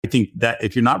think that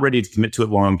if you're not ready to commit to it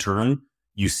long term,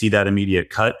 you see that immediate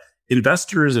cut.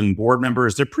 Investors and board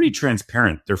members, they're pretty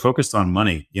transparent. They're focused on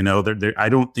money. I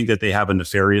don't think that they have a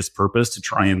nefarious purpose to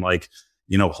try and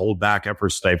hold back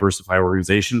efforts to diversify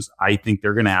organizations. I think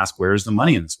they're going to ask, where's the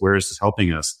money in this? Where is this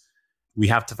helping us? We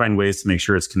have to find ways to make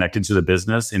sure it's connected to the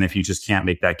business. And if you just can't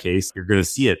make that case, you're going to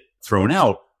see it thrown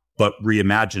out, but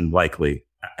reimagined likely,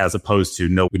 as opposed to,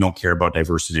 no, we don't care about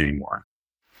diversity anymore.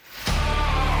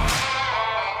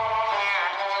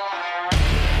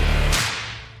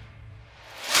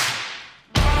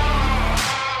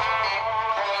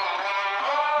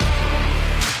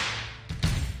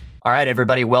 All right,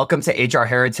 everybody, welcome to HR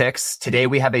Heretics. Today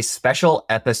we have a special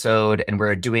episode and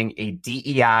we're doing a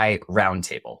DEI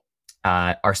roundtable.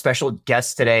 Our special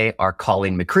guests today are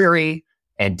Colleen McCreary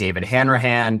and David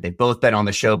Hanrahan. They've both been on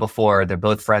the show before. They're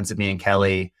both friends of me and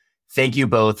Kelly. Thank you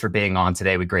both for being on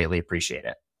today. We greatly appreciate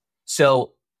it.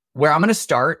 So where I'm going to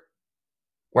start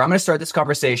this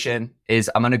conversation is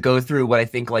I'm going to go through what I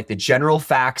think the general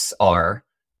facts are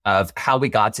of how we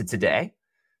got to today.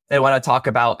 Then I want to talk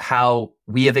about how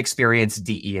we have experienced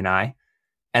DE&I.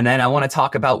 And then I want to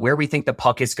talk about where we think the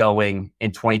puck is going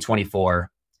in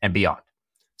 2024 and beyond.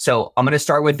 So I'm going to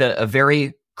start with a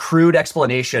very crude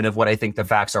explanation of what I think the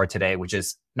facts are today, which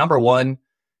is, number one,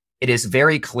 it is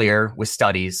very clear with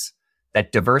studies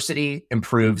that diversity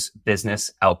improves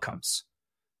business outcomes.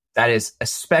 That is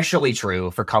especially true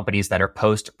for companies that are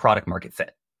post-product market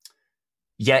fit.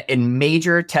 Yet in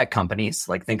major tech companies,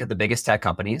 think of the biggest tech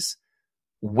companies,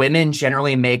 women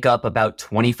generally make up about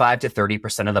 25 to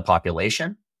 30% of the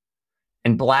population,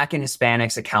 and Black and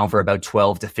Hispanics account for about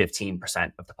 12 to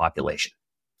 15% of the population.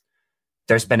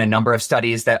 There's been a number of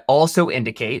studies that also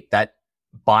indicate that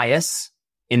bias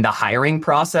in the hiring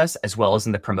process, as well as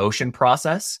in the promotion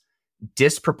process,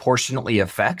 disproportionately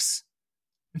affects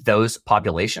those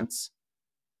populations.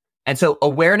 And so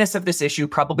awareness of this issue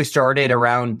probably started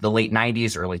around the late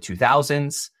 90s, early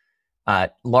 2000s.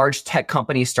 Large tech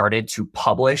companies started to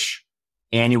publish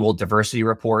annual diversity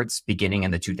reports beginning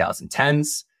in the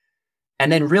 2010s.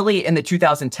 And then really in the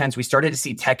 2010s, we started to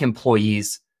see tech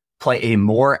employees play a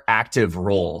more active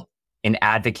role in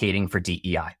advocating for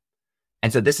DEI.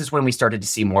 And so this is when we started to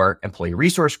see more employee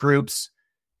resource groups,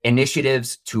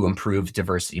 initiatives to improve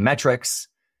diversity metrics,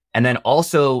 and then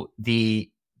also the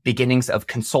beginnings of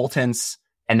consultants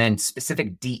and then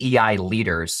specific DEI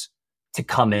leaders to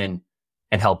come in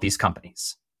and help these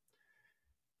companies.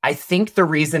 I think the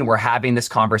reason we're having this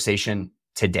conversation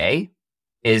today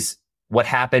is what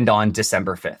happened on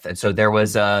December 5th. And so there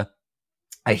was a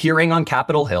hearing on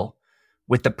Capitol Hill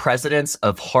with the presidents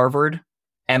of Harvard,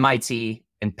 MIT,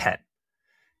 and Penn.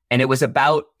 And it was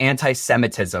about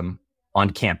anti-Semitism on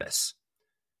campus.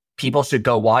 People should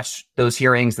go watch those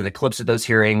hearings and the clips of those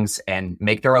hearings and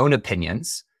make their own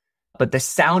opinions. But the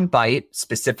soundbite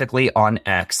specifically on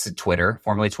X, Twitter,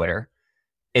 formerly Twitter,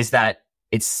 is that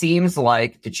it seems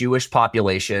like the Jewish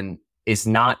population is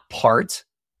not part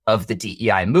of the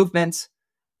DEI movement,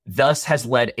 thus has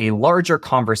led a larger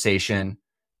conversation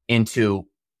into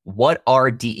what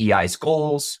are DEI's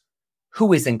goals,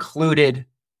 who is included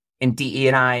in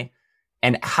DE&I,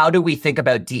 and how do we think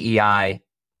about DEI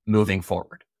moving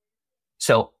forward?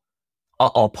 So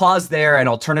I'll pause there and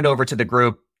I'll turn it over to the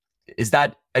group. Is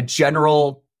that a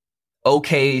general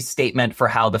okay statement for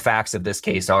how the facts of this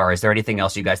case are? Is there anything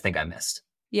else you guys think I missed?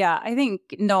 Yeah, I think,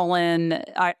 Nolan,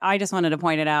 I just wanted to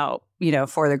point it out,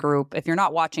 for the group. If you're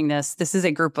not watching this, this is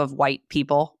a group of white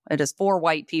people. It is 4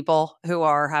 white people who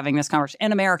are having this conversation,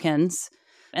 and Americans.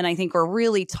 And I think we're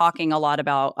really talking a lot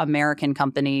about American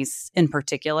companies in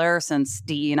particular, since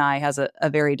DE&I has a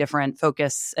very different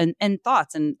focus and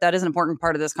thoughts. And that is an important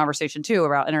part of this conversation, too,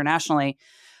 about internationally.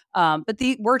 But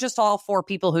we're just all 4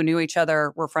 people who knew each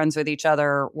other, were friends with each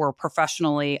other, were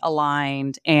professionally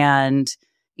aligned. And,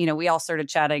 we all started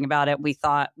chatting about it. We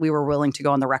thought we were willing to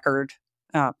go on the record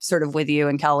sort of with you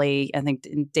and Kelly. I think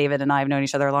David and I have known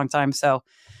each other a long time. So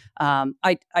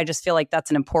I just feel like that's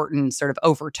an important sort of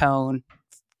overtone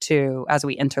to as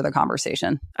we enter the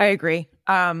conversation. I agree.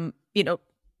 Nolan,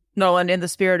 in the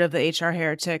spirit of the HR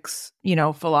Heretics,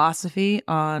 philosophy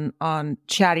on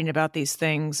chatting about these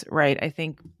things, right? I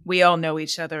think we all know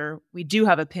each other. We do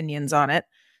have opinions on it.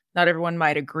 Not everyone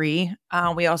might agree.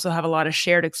 We also have a lot of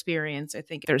shared experience. I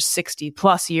think there's 60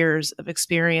 plus years of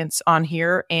experience on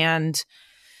here, and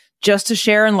just to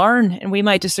share and learn. And we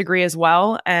might disagree as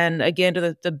well. And again,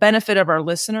 to the benefit of our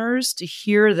listeners to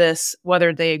hear this,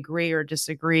 whether they agree or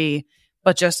disagree,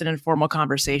 but just an informal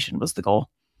conversation was the goal.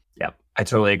 Yeah, I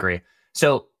totally agree.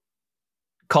 So,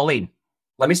 Colleen,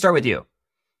 let me start with you.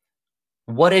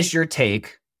 What is your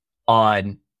take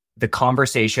on the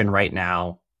conversation right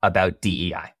now about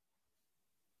DEI?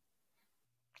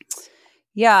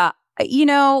 Yeah.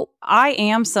 I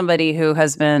am somebody who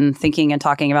has been thinking and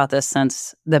talking about this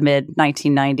since the mid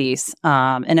 1990s.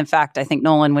 And in fact, I think,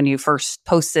 Nolan, when you first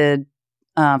posted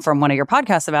from one of your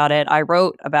podcasts about it,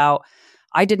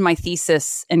 I did my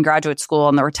thesis in graduate school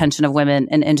on the retention of women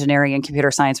in engineering and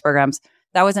computer science programs.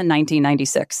 That was in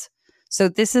 1996. So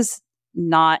this is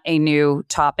not a new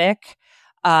topic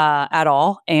at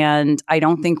all. And I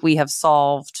don't think we have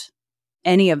solved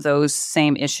any of those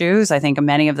same issues. I think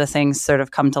many of the things sort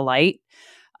of come to light.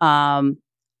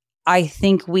 I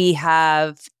think we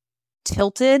have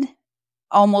tilted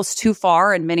almost too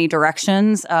far in many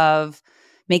directions of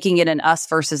making it an us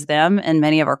versus them in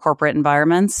many of our corporate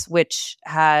environments, which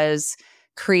has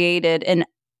created an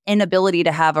inability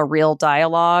to have a real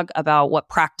dialogue about what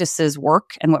practices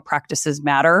work and what practices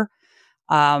matter.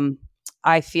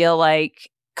 I feel like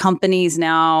companies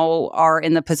now are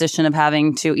in the position of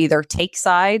having to either take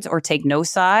sides or take no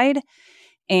side.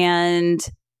 And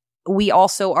we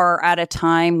also are at a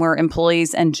time where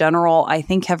employees in general, I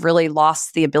think, have really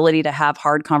lost the ability to have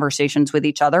hard conversations with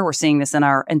each other. We're seeing this in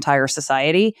our entire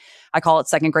society. I call it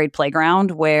second grade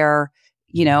playground, where,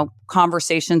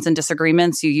 conversations and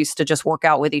disagreements, you used to just work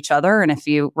out with each other. And if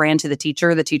you ran to the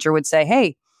teacher would say,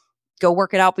 hey, go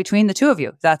work it out between the two of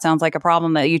you. That sounds like a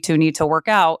problem that you two need to work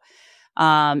out.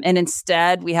 And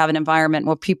instead, we have an environment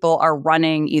where people are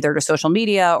running either to social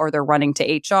media, or they're running to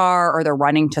HR, or they're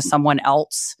running to someone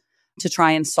else to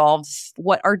try and solve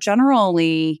what are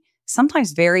generally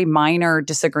sometimes very minor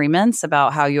disagreements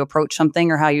about how you approach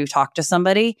something or how you talk to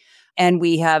somebody. And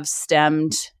we have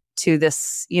stemmed to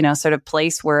this, sort of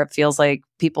place where it feels like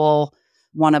people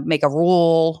want to make a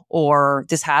rule, or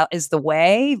this is the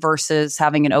way, versus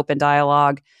having an open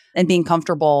dialogue and being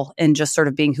comfortable in just sort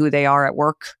of being who they are at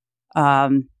work,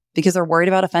 because they're worried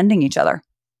about offending each other.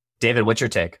 David, what's your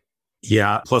take?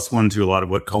 Yeah, +1 to a lot of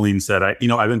what Colleen said. I've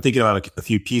been thinking about a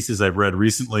few pieces I've read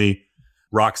recently.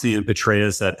 Roxanne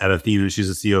Petraeus at Athena, she's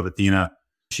the CEO of Athena.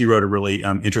 She wrote a really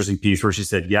interesting piece where she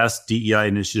said, yes, DEI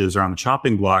initiatives are on the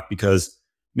chopping block because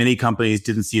many companies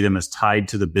didn't see them as tied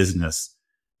to the business.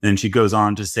 And she goes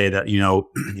on to say that,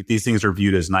 if these things are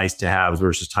viewed as nice to have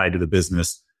versus tied to the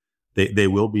business, they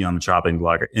will be on the chopping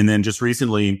block. And then just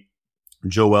recently,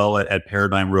 Joelle at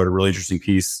Paradigm wrote a really interesting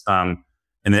piece.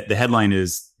 And the headline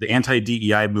is, the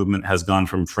anti-DEI movement has gone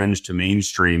from fringe to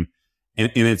mainstream.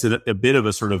 And it's a bit of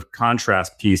a sort of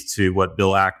contrast piece to what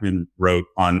Bill Ackman wrote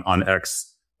on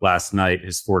X last night,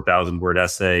 his 4,000-word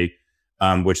essay,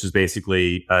 which is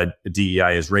basically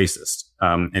DEI is racist.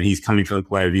 And he's coming from the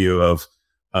point of view of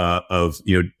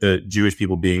Jewish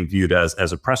people being viewed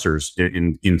as oppressors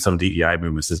in some DEI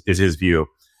movements is his view.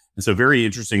 And so very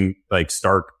interesting,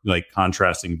 stark,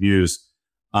 contrasting views.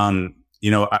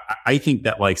 I think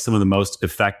that some of the most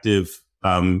effective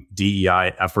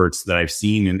DEI efforts that I've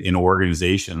seen in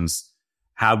organizations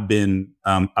have been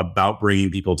about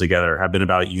bringing people together, have been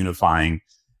about unifying.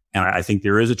 And I think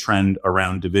there is a trend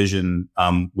around division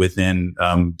within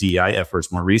DEI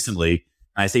efforts more recently.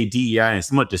 And I say DEI is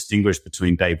somewhat distinguished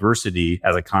between diversity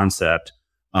as a concept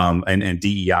and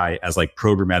DEI as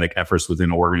programmatic efforts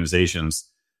within organizations.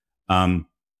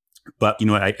 But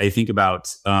I think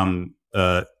about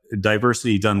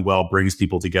diversity done well brings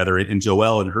people together. And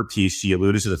Joelle, in her piece, she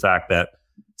alluded to the fact that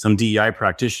some DEI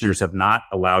practitioners have not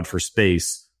allowed for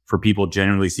space for people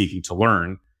genuinely seeking to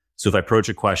learn. So if I approach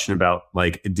a question about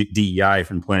DEI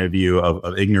from the point of view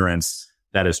of ignorance,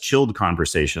 that has chilled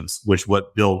conversations, which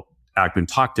what Bill Ackman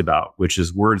talked about, which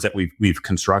is words that we've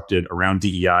constructed around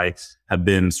DEI have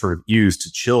been sort of used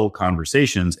to chill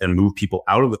conversations and move people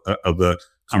out of the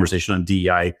conversation on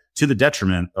DEI to the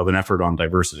detriment of an effort on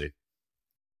diversity.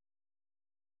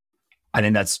 I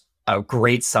think that's a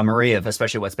great summary of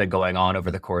especially what's been going on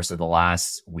over the course of the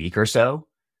last week or so.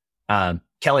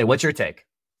 Kelly, what's your take?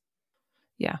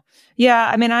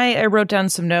 Yeah. I mean, I wrote down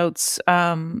some notes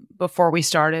before we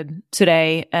started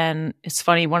today. And it's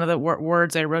funny, one of the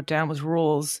words I wrote down was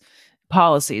rules,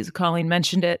 policies. Colleen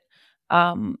mentioned it.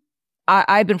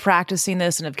 I've been practicing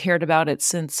this and have cared about it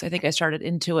since I think I started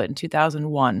Intuit in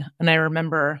 2001. And I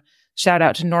remember, shout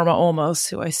out to Norma Olmos,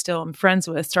 who I still am friends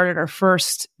with, started our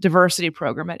first diversity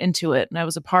program at Intuit. And I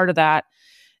was a part of that.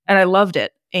 And I loved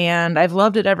it. And I've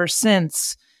loved it ever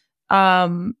since.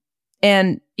 And,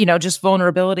 just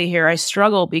vulnerability here. I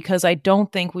struggle because I don't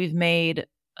think we've made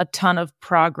a ton of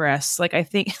progress. I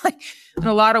think in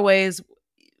a lot of ways,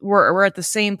 we're at the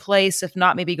same place, if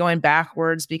not maybe going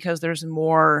backwards, because there's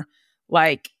more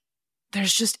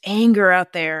there's just anger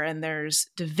out there, and there's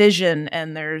division,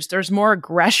 and there's more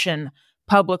aggression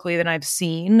publicly than I've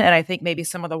seen. And I think maybe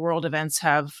some of the world events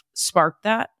have sparked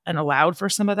that and allowed for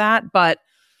some of that. But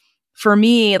for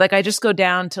me, like, I just go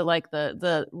down to like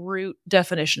the root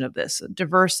definition of this: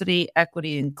 diversity,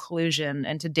 equity, inclusion.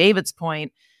 And to David's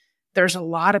point, there's a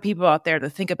lot of people out there that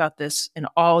think about this in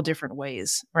all different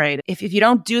ways, right? If you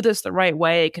don't do this the right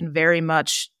way, it can very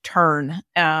much turn.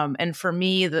 And for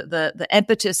me, the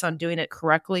impetus on doing it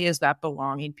correctly is that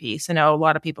belonging piece. I know a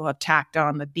lot of people have tacked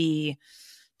on the B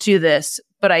to this,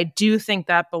 but I do think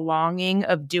that belonging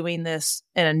of doing this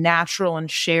in a natural and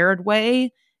shared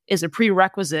way is a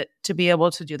prerequisite to be able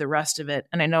to do the rest of it.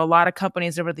 And I know a lot of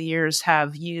companies over the years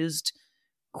have used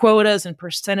quotas and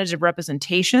percentage of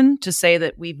representation to say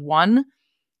that we've won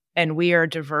and we are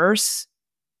diverse.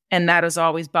 And that has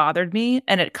always bothered me.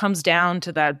 And it comes down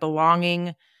to that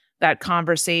belonging, that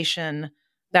conversation,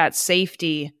 that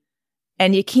safety.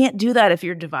 And you can't do that if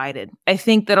you're divided. I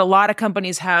think that a lot of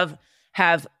companies have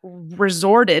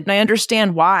resorted, and I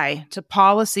understand why, to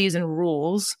policies and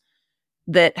rules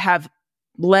that have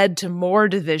led to more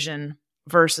division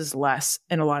versus less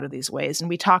in a lot of these ways. And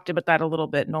we talked about that a little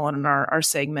bit, Nolan, in our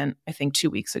segment, I think 2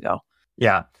 weeks ago.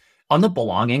 Yeah. On the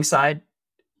belonging side,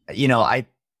 I've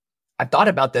thought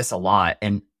about this a lot,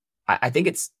 and I think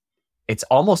it's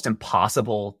almost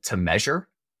impossible to measure.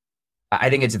 I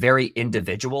think it's very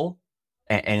individual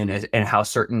and how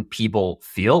certain people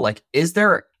feel. Like, is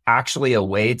there actually a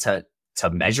way to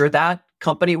measure that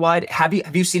company-wide? Have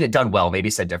you seen it done well?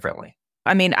 Maybe said differently.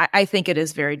 I mean, I think it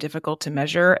is very difficult to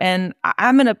measure, and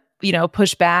I'm going to,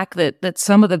 push back that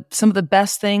some of the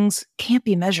best things can't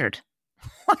be measured.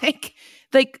 like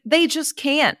they just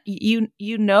can't. You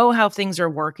know how things are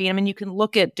working. I mean, you can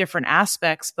look at different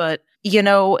aspects, but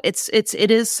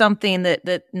it is something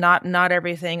that not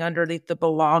everything underneath the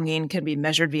belonging can be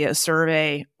measured via a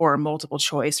survey or a multiple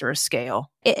choice or a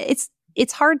scale.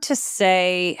 It's hard to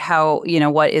say how,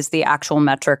 what is the actual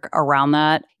metric around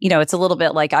that. It's a little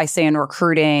bit like I say in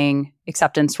recruiting,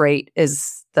 acceptance rate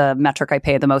is the metric I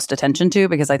pay the most attention to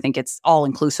because I think it's all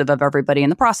inclusive of everybody in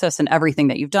the process and everything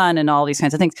that you've done and all these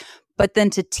kinds of things. But then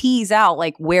to tease out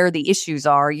like where the issues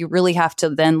are, you really have to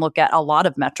then look at a lot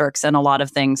of metrics and a lot of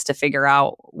things to figure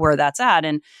out where that's at.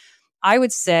 And I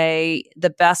would say the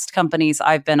best companies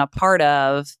I've been a part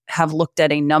of have looked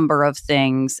at a number of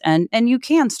things, and you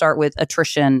can start with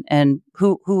attrition and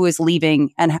who is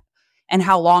leaving and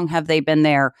how long have they been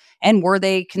there, and were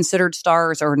they considered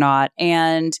stars or not,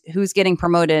 and who's getting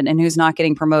promoted and who's not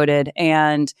getting promoted,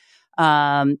 and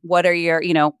what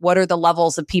are the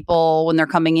levels of people when they're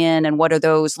coming in, and what do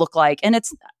those look like? And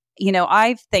it's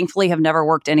I thankfully have never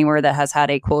worked anywhere that has had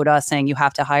a quota saying you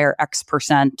have to hire X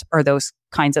percent or those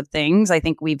kinds of things. I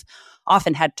think we've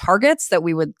often had targets that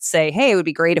we would say, hey, it would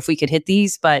be great if we could hit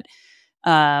these, but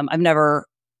I've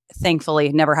thankfully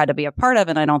never had to be a part of,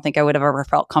 and I don't think I would have ever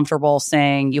felt comfortable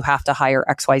saying you have to hire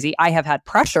XYZ. I have had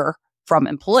pressure from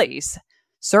employees,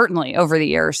 certainly over the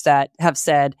years, that have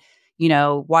said,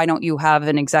 why don't you have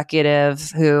an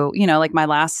executive who, like my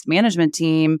last management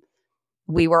team,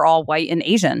 we were all white and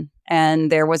Asian.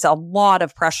 And there was a lot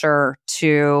of pressure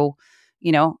to,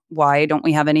 why don't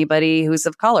we have anybody who's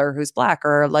of color, who's Black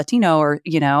or Latino or,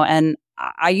 and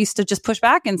I used to just push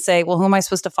back and say, well, who am I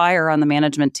supposed to fire on the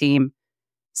management team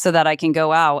so that I can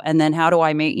go out? And then how do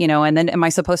I make, and then am I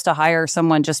supposed to hire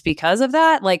someone just because of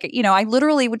that? Like, I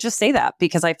literally would just say that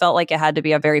because I felt like it had to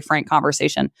be a very frank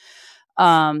conversation.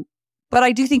 But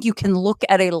I do think you can look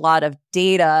at a lot of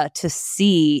data to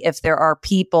see if there are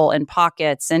people in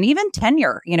pockets and even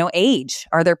tenure, age.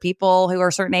 Are there people who are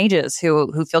certain ages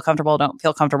who feel comfortable, don't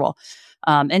feel comfortable,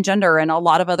 and gender and a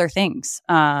lot of other things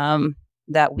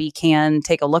that we can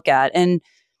take a look at. And,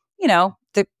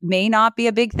 that may not be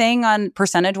a big thing on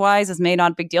percentage wise, is may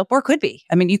not a big deal, or could be.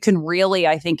 I mean, you can really,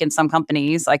 I think in some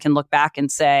companies, I can look back and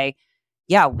say,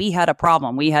 yeah, we had a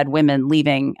problem. We had women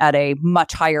leaving at a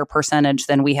much higher percentage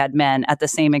than we had men at the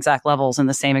same exact levels and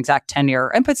the same exact tenure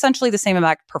and potentially the same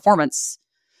exact performance.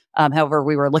 However,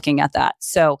 we were looking at that.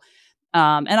 So,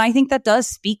 and I think that does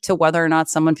speak to whether or not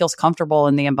someone feels comfortable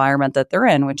in the environment that they're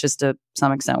in, which is to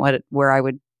some extent where I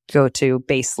would go to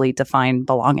basely define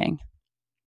belonging.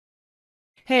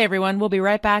 Hey, everyone. We'll be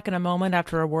right back in a moment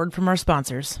after a word from our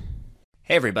sponsors.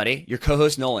 Hey, everybody. Your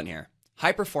co-host Nolan here.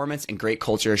 High performance and great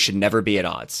culture should never be at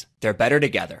odds. They're better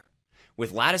together.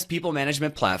 With Lattice People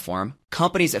Management Platform,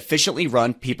 companies efficiently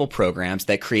run people programs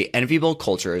that create enviable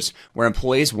cultures where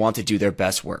employees want to do their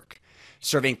best work.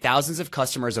 Serving thousands of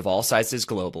customers of all sizes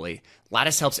globally,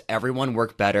 Lattice helps everyone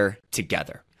work better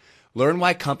together. Learn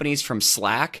why companies from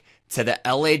Slack to the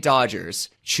LA Dodgers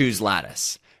choose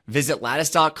Lattice. Visit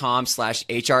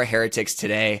lattice.com/HR heretics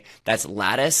today. That's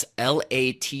Lattice,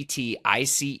 LATTICE.com.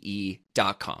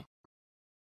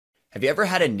 Have you ever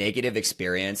had a negative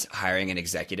experience hiring an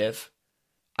executive?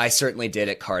 I certainly did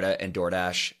at Carta and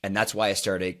DoorDash, and that's why I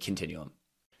started Continuum,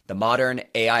 the modern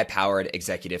AI-powered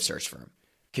executive search firm.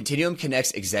 Continuum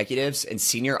connects executives and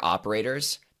senior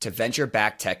operators to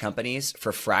venture-backed tech companies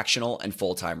for fractional and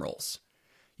full-time roles.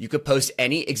 You could post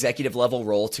any executive-level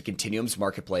role to Continuum's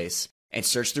marketplace and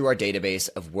search through our database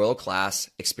of world-class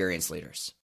experienced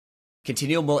leaders.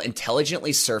 Continuum will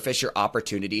intelligently surface your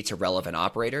opportunity to relevant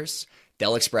operators.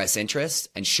 They'll express interest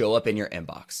and show up in your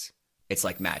inbox. It's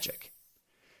like magic.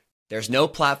 There's no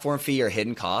platform fee or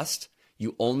hidden cost.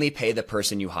 You only pay the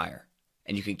person you hire,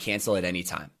 and you can cancel at any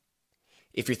time.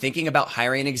 If you're thinking about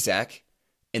hiring an exec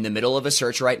in the middle of a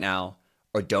search right now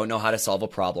or don't know how to solve a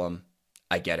problem,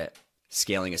 I get it.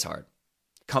 Scaling is hard.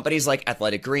 Companies like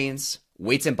Athletic Greens,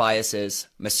 Weights and Biases,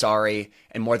 Masari,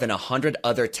 and more than 100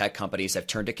 other tech companies have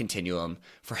turned to Continuum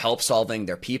for help solving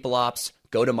their people ops,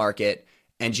 go-to-market,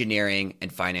 engineering,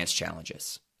 and finance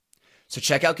challenges. So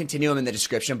check out Continuum in the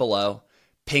description below.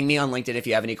 Ping me on LinkedIn if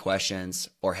you have any questions,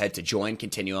 or head to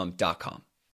joincontinuum.com.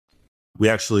 We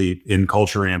actually, in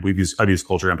Culture Amp, I've used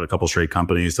Culture Amp at a couple straight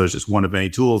companies. So it's just one of many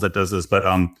tools that does this. But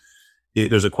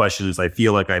there's a question is, I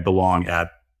feel like I belong at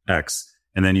X.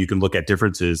 And then you can look at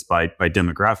differences by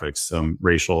demographics,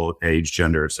 racial, age,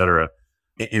 gender, et cetera.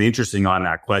 And interesting on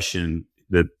that question,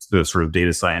 that the sort of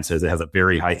data science says it has a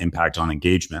very high impact on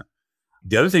engagement.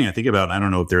 The other thing I think about, I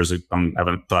don't know if there's I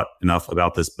haven't thought enough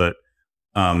about this, but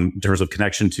in terms of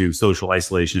connection to social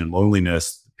isolation and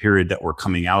loneliness, the period that we're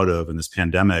coming out of in this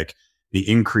pandemic, the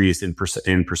increase in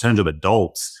percentage of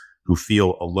adults who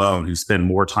feel alone, who spend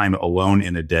more time alone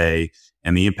in a day,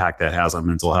 and the impact that has on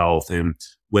mental health, and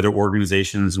whether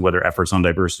organizations and whether efforts on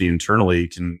diversity internally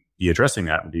can be addressing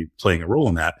that and be playing a role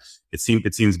in that. It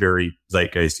seems very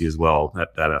zeitgeisty as well,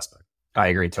 that aspect. I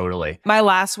agree totally. My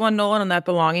last one, Nolan, on that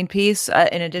belonging piece,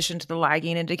 in addition to the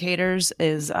lagging indicators,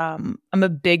 is I'm a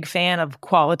big fan of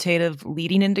qualitative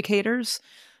leading indicators,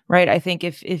 right? I think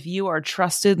if you are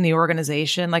trusted in the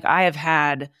organization, like I have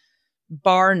had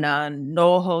bar none,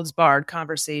 no holds barred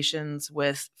conversations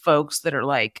with folks that are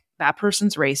like, that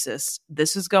person's racist,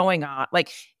 this is going on.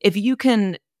 Like if you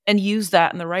can, and use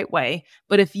that in the right way,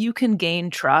 but if you can gain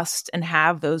trust and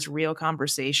have those real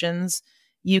conversations,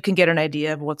 you can get an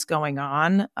idea of what's going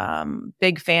on.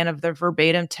 Big fan of the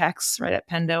verbatim texts, right? At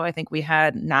Pendo, I think we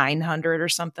had 900 or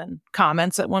something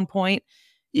comments at one point.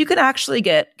 You can actually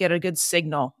get a good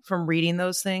signal from reading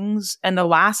those things. And the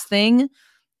last thing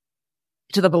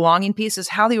to the belonging piece is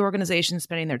how the organization is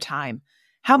spending their time.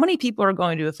 How many people are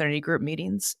going to affinity group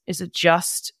meetings? Is it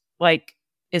just like,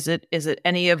 is it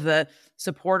any of the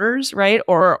supporters, right?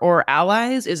 Or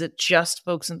allies? Is it just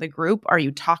folks in the group? Are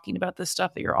you talking about this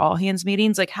stuff at your all hands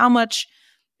meetings? Like how much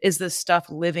is this stuff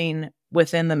living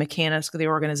within the mechanics of the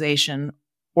organization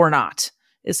or not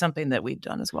is something that we've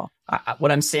done as well.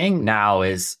 What I'm seeing now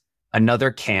is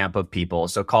another camp of people.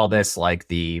 So call this like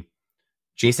the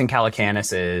Jason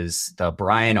Calacanis's, the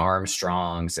Brian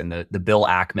Armstrongs, and the Bill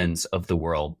Ackmans of the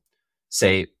world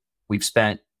say, we've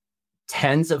spent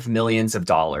tens of millions of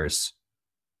dollars.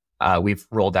 We've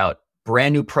rolled out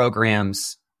brand new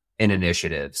programs and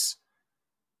initiatives.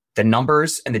 The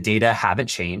numbers and the data haven't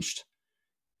changed.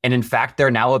 And in fact, there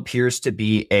now appears to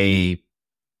be a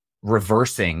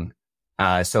reversing.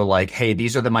 So like, hey,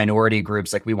 these are the minority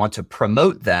groups, like we want to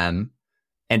promote them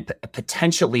and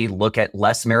potentially look at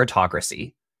less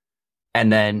meritocracy.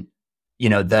 And then,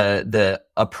 the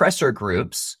oppressor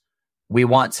groups, we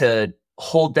want to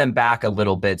hold them back a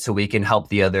little bit so we can help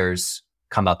the others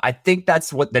come up. I think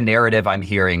that's what the narrative I'm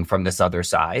hearing from this other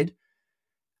side.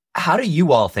 How do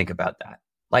you all think about that?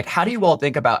 Like, how do you all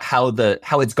think about how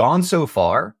it's gone so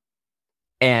far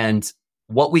and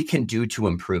what we can do to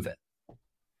improve it?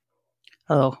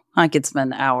 Oh, I could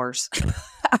spend hours.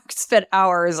 I could spend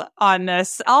hours on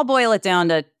this. I'll boil it down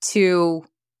to two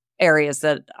areas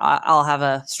that I'll have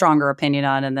a stronger opinion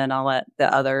on, and then I'll let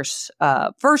the others.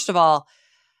 First of all,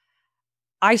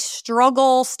 I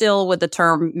struggle still with the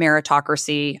term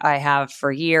meritocracy. I have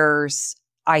for years.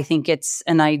 I think it's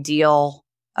an ideal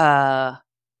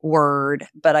word,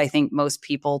 but I think most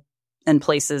people and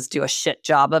places do a shit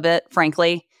job of it,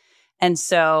 frankly. And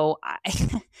so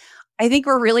I think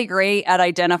we're really great at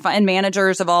identifying, and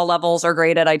managers of all levels are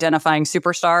great at identifying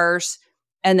superstars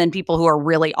and then people who are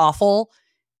really awful.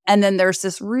 And then there's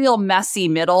this real messy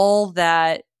middle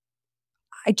that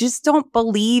I just don't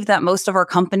believe that most of our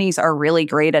companies are really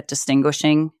great at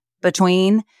distinguishing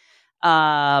between.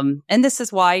 And this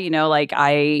is why,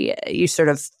 you sort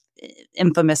of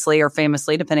infamously or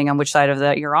famously, depending on which side of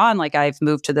that you're on, like I've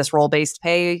moved to this role-based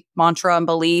pay mantra and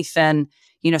belief, and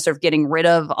sort of getting rid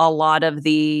of a lot of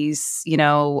these,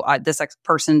 this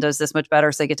person does this much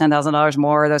better, so they get $10,000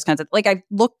 more, those kinds of, like, I've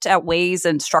looked at ways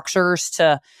and structures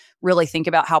to really think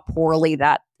about how poorly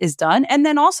that is done. And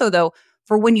then also, though,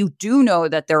 for when you do know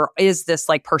that there is this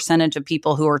like percentage of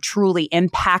people who are truly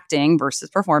impacting versus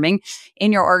performing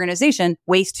in your organization,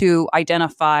 ways to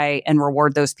identify and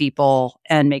reward those people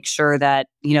and make sure that,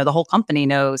 the whole company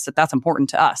knows that that's important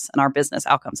to us and our business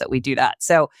outcomes, that we do that.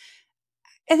 So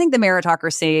I think the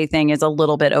meritocracy thing is a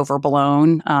little bit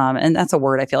overblown. And that's a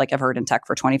word I feel like I've heard in tech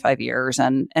for 25 years.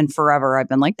 And forever I've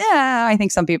been like, I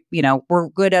think some people, we're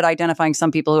good at identifying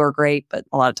some people who are great, but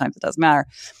a lot of times it doesn't matter.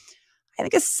 I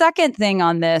think a second thing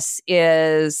on this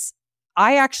is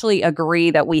I actually agree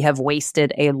that we have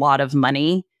wasted a lot of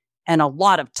money and a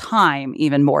lot of time,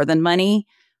 even more than money,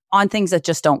 on things that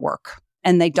just don't work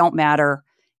and they don't matter.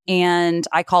 And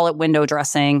I call it window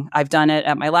dressing. I've done it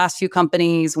at my last few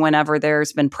companies whenever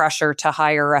there's been pressure to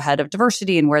hire a head of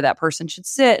diversity and where that person should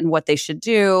sit and what they should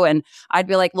do. And I'd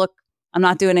be like, look, I'm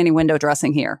not doing any window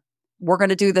dressing here. We're going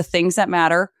to do the things that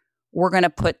matter. We're going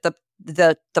to put the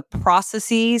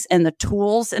processes and the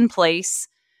tools in place.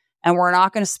 And we're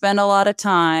not going to spend a lot of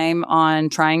time on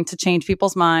trying to change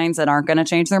people's minds that aren't going to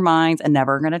change their minds and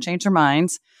never going to change their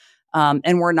minds.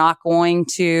 And we're not going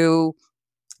to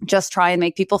just try and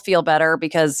make people feel better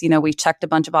because, we've checked a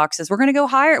bunch of boxes. We're going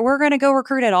to go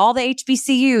recruit at all the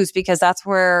HBCUs because that's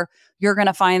where you're going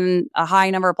to find a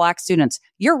high number of Black students.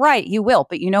 You're right, you will.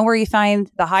 But you know where you find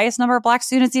the highest number of Black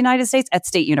students in the United States? At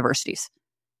state universities.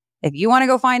 If you want to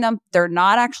go find them, they're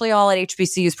not actually all at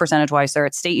HBCUs percentage-wise. They're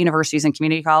at state universities and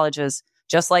community colleges,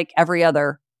 just like every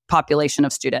other population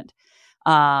of student.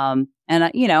 And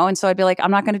so I'd be like, I'm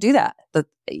not going to do that.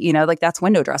 That's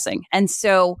window dressing. And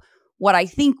so what I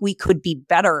think we could be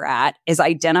better at is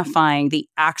identifying the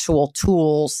actual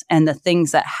tools and the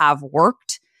things that have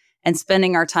worked and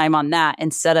spending our time on that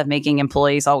instead of making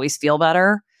employees always feel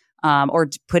better or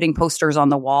putting posters on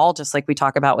the wall, just like we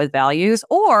talk about with values.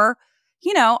 Or,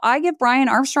 I give Brian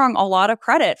Armstrong a lot of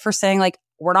credit for saying, like,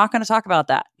 we're not going to talk about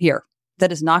that here.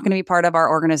 That is not going to be part of our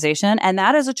organization. And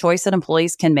that is a choice that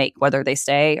employees can make, whether they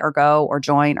stay or go or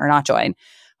join or not join.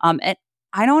 And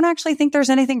I don't actually think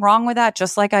there's anything wrong with that,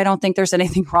 just like I don't think there's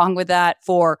anything wrong with that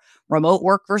for remote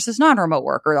work versus non-remote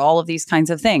work or all of these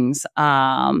kinds of things.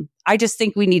 I just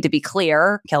think we need to be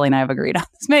clear. Kelly and I have agreed on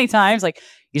this many times. Like,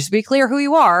 you just be clear who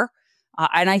you are.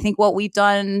 And I think what we've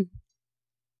done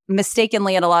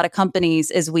mistakenly at a lot of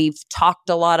companies is we've talked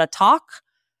a lot of talk,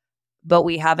 but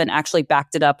we haven't actually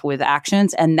backed it up with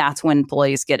actions. And that's when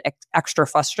employees get extra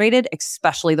frustrated,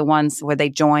 especially the ones where they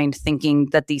joined thinking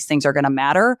that these things are going to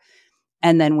matter.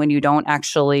 And then when you don't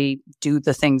actually do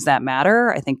the things that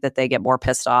matter, I think that they get more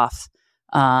pissed off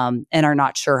and are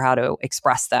not sure how to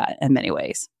express that in many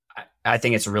ways. I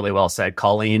think it's really well said,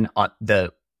 Colleen.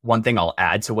 The one thing I'll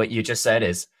add to what you just said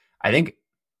is I think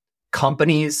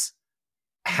companies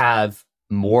have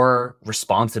more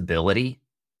responsibility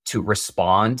to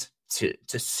respond to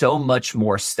so much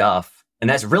more stuff. And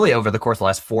that's really over the course of the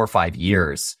last 4 or 5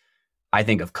 years. I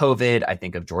think of COVID, I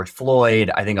think of George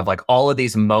Floyd, I think of like all of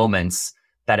these moments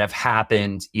that have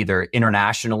happened either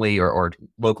internationally or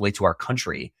locally to our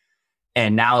country.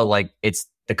 And now like it's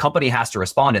the company has to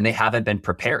respond and they haven't been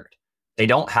prepared. They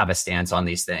don't have a stance on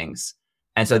these things.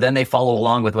 And so then they follow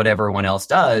along with what everyone else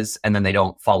does. And then they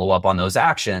don't follow up on those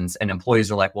actions. And employees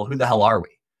are like, well, who the hell are we?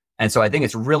 And so I think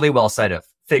it's really well said of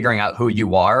figuring out who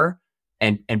you are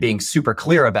and being super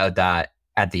clear about that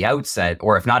at the outset,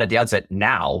 or if not at the outset,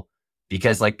 now,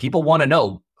 because like people want to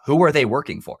know who are they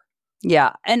working for?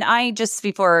 Yeah. And I just,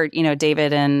 before,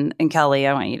 David and Kelly,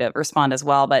 I want you to respond as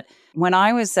well. But when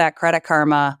I was at Credit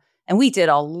Karma, and we did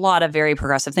a lot of very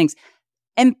progressive things,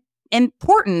 and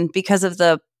important because of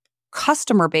the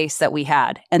customer base that we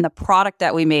had and the product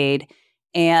that we made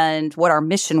and what our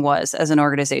mission was as an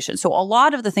organization. So a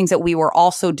lot of the things that we were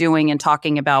also doing and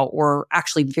talking about were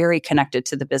actually very connected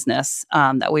to the business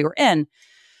that we were in.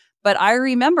 But I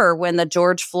remember when the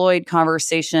George Floyd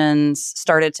conversations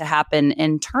started to happen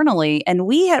internally, and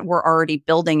we were already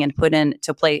building and put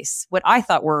into place what I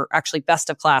thought were actually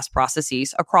best of class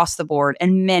processes across the board.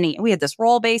 And we had this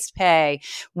role-based pay.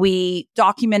 We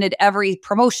documented every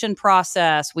promotion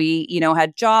process. We,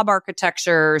 had job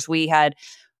architectures. We had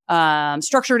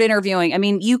structured interviewing. I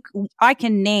mean, I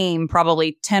can name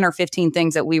probably 10 or 15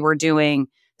 things that we were doing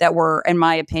that were, in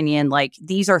my opinion, like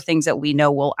these are things that we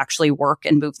know will actually work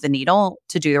and move the needle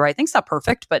to do the right things. Not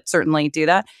perfect, but certainly do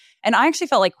that. And I actually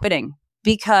felt like quitting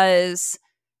because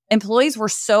employees were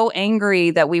so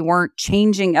angry that we weren't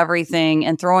changing everything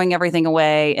and throwing everything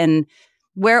away. And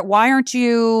why aren't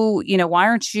you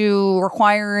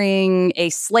requiring a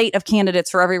slate of candidates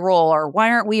for every role? Or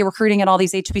why aren't we recruiting at all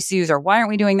these HBCUs? Or why aren't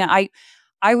we doing that?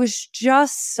 I was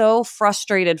just so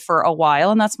frustrated for a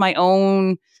while. And that's my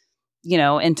own,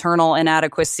 internal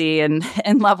inadequacy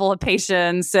and level of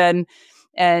patience and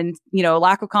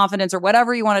lack of confidence or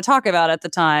whatever you want to talk about at the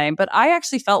time. But I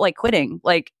actually felt like quitting.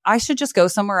 Like I should just go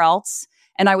somewhere else.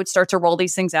 And I would start to roll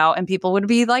these things out and people would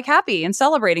be like happy and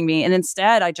celebrating me. And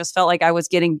instead, I just felt like I was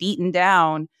getting beaten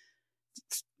down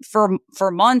for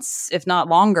months, if not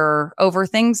longer, over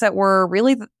things that were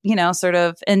really,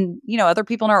 other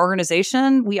people in our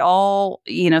organization, we all,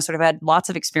 sort of had lots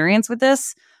of experience with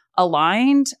this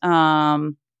aligned.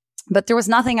 But there was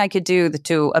nothing I could do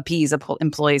to appease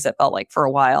employees, it felt like, for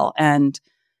a while. And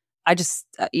I just,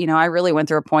 I really went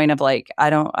through a point of like, I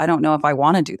don't know if I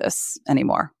want to do this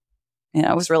anymore.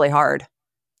 It was really hard.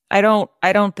 I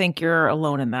don't think you're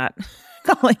alone in that.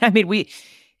 I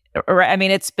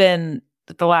mean, it's been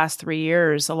the last 3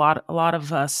 years. A lot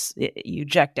of us, you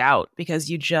checked out because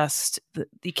you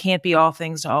can't be all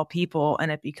things to all people,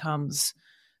 and it becomes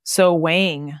so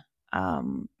weighing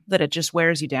that it just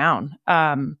wears you down.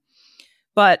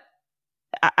 But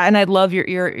I love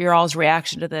your all's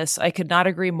reaction to this. I could not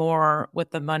agree more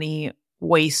with the money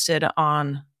wasted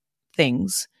on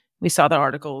things. We saw the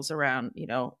articles around,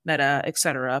 Meta, et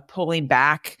cetera, pulling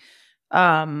back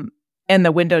and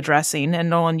the window dressing. And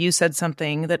Nolan, you said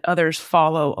something that others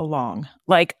follow along.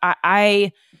 Like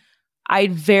I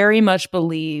very much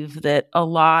believe that a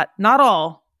lot, not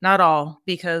all,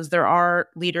 because there are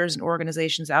leaders and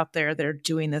organizations out there that are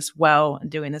doing this well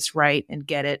and doing this right and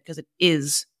get it because it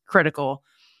is critical.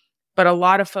 But a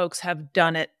lot of folks have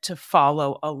done it to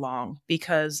follow along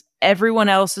because everyone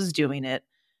else is doing it.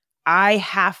 I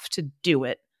have to do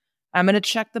it. I'm going to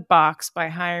check the box by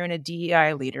hiring a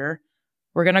DEI leader.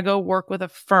 We're going to go work with a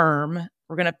firm.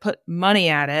 We're going to put money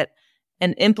at it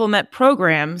and implement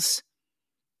programs.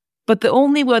 But the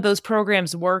only way those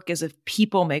programs work is if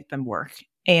people make them work.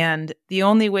 And the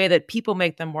only way that people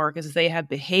make them work is if they have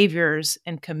behaviors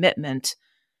and commitment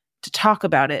to talk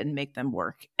about it and make them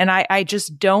work. And I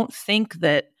just don't think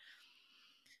that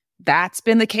that's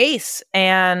been the case.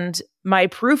 And my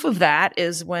proof of that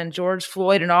is when George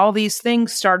Floyd and all these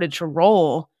things started to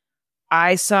roll,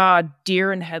 I saw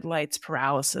deer in headlights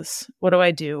paralysis. What do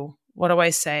I do? What do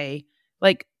I say?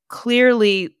 Like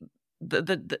clearly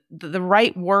the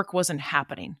right work wasn't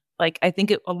happening. Like I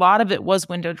think a lot of it was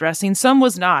window dressing. Some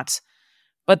was not.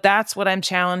 But that's what I'm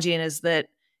challenging is that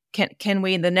can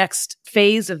we in the next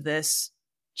phase of this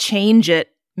change it?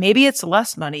 Maybe it's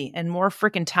less money and more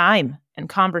freaking time and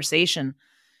conversation.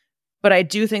 But I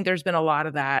do think there's been a lot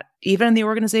of that, even in the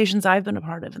organizations I've been a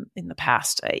part of in the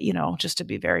past, just to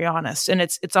be very honest. And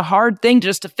it's a hard thing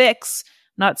just to fix.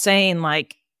 I'm not saying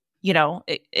like,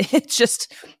 it's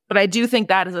just, but I do think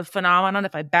that is a phenomenon.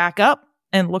 If I back up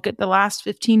and look at the last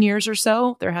 15 years or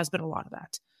so, there has been a lot of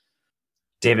that.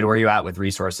 David, where are you at with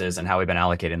resources and how we've been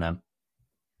allocating them?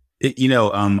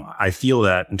 I feel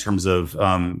that in terms of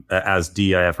as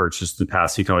DEI efforts, just the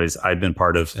past few companies I've been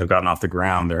part of have gotten off the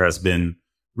ground, there has been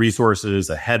resources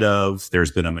ahead of,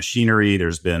 there's been a machinery,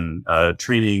 there's been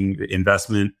training,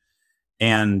 investment.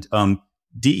 And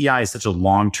DEI is such a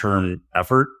long-term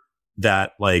effort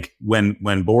that like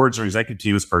when boards or executive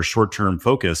teams are short-term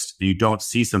focused, you don't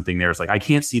see something there. It's like, I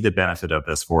can't see the benefit of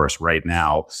this for us right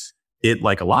now. It,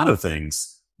 like a lot of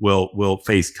things, will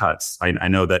face cuts. I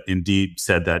know that Indeed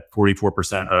said that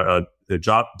 44%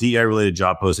 the DEI related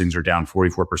job postings are down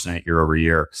 44% year over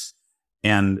year.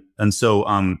 And so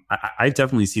I've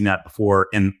definitely seen that before.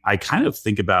 And I kind of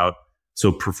think about,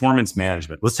 so performance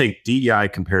management, let's take DEI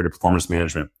compared to performance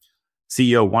management.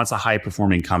 CEO wants a high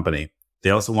performing company. They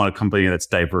also want a company that's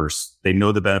diverse. They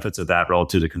know the benefits of that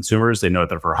relative to consumers. They know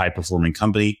that for a high performing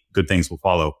company, good things will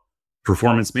follow.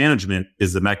 Performance management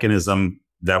is the mechanism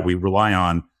that we rely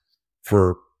on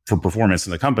for performance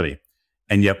in the company.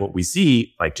 And yet what we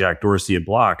see, like Jack Dorsey and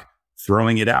Block,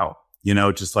 throwing it out,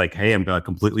 just like, hey, I'm going to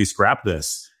completely scrap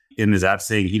this. And is that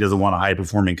saying he doesn't want a high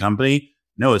performing company?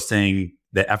 No, it's saying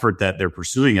the effort that they're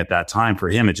pursuing at that time for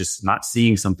him, it's just not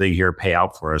seeing something here pay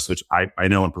out for us, which I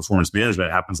know in performance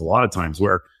management happens a lot of times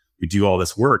where we do all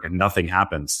this work and nothing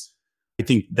happens. I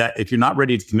think that if you're not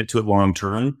ready to commit to it long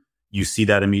term, you see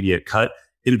that immediate cut.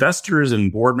 Investors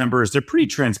and board members, they're pretty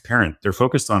transparent. They're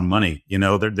focused on money.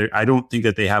 I don't think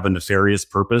that they have a nefarious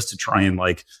purpose to try and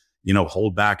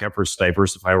hold back efforts to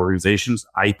diversify organizations.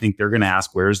 I think they're going to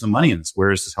ask, where's the money in this?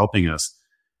 Where is this helping us?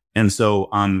 And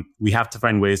so we have to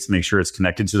find ways to make sure it's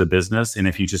connected to the business. And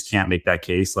if you just can't make that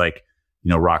case,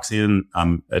 Roxanne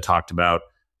talked about,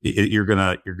 you're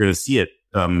gonna see it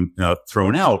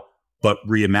thrown out, but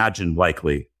reimagined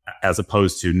likely, as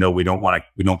opposed to no, we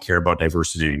don't care about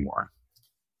diversity anymore.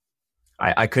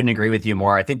 I couldn't agree with you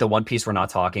more. I think the one piece we're not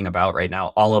talking about right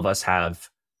now, all of us have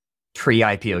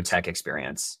pre-IPO tech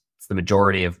experience. It's the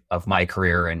majority of my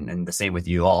career, and the same with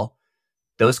you all.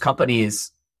 Those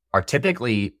companies are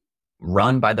typically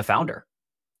run by the founder.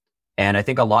 And I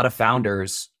think a lot of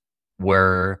founders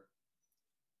were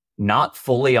not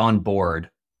fully on board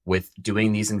with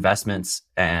doing these investments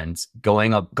and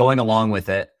going along with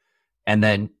it.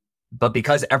 But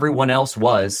because everyone else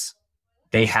was,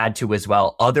 they had to as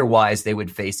well. Otherwise, they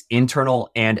would face internal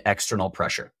and external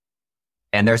pressure.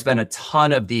 And there's been a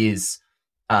ton of these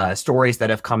stories that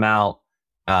have come out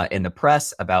in the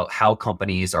press about how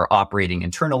companies are operating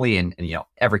internally, and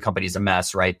every company is a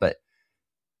mess, right? But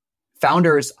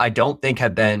founders, I don't think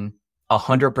have been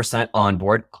 100% on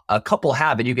board. A couple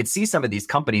have, and you could see some of these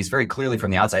companies very clearly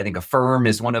from the outside. I think Affirm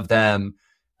is one of them.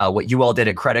 What you all did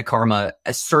at Credit Karma,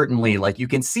 certainly, like you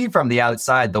can see from the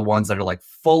outside the ones that are like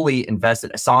fully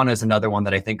invested. Asana is another one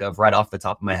that I think of right off the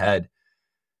top of my head.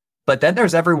 But then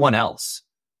there's everyone else.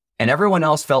 And everyone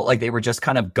else felt like they were just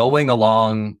kind of going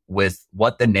along with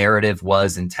what the narrative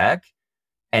was in tech.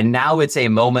 And now it's a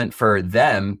moment for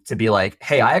them to be like,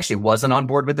 hey, I actually wasn't on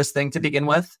board with this thing to begin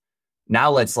with.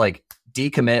 Now let's like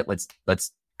decommit.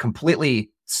 Let's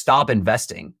completely stop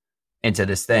investing into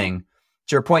this thing.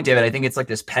 To your point, David, I think it's like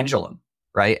this pendulum,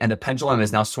 right? And the pendulum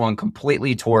is now swung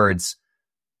completely towards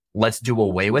let's do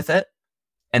away with it.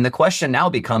 And the question now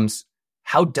becomes,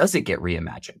 how does it get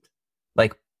reimagined?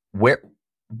 Like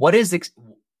what is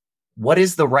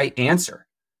the right answer?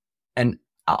 And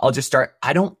I'll just start.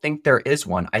 I don't think there is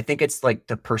one. I think it's like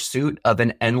the pursuit of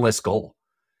an endless goal.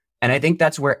 And I think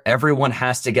that's where everyone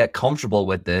has to get comfortable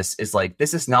with this, is like,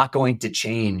 this is not going to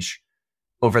change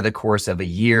over the course of a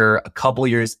year, a couple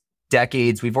years,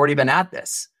 decades. We've already been at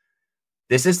this.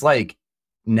 This is like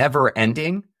never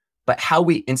ending, but how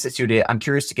we institute it, I'm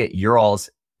curious to get your all's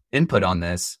input on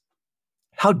this.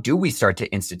 How do we start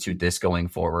to institute this going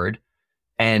forward?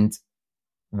 And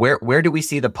where do we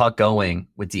see the puck going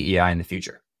with DEI in the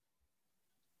future?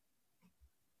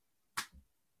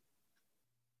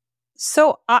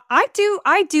 So I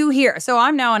do hear, so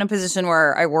I'm now in a position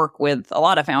where I work with a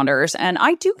lot of founders, and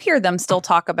I do hear them still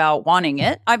talk about wanting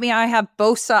it. I mean, I have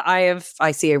both sides.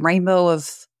 I see a rainbow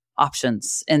of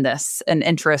options in this, and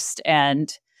interest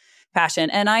and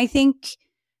passion. And I think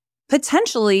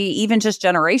potentially, even just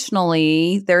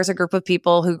generationally, there's a group of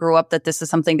people who grew up that this is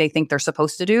something they think they're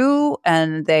supposed to do,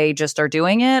 and they just are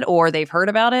doing it, or they've heard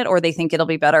about it, or they think it'll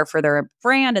be better for their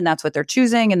brand, and that's what they're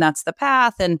choosing, and that's the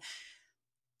path. And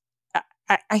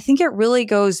I think it really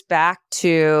goes back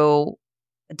to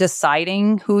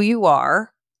deciding who you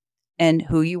are and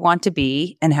who you want to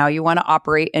be and how you want to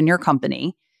operate in your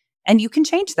company. And you can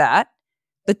change that,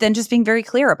 but then just being very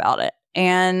clear about it.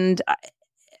 And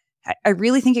I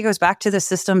really think it goes back to the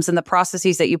systems and the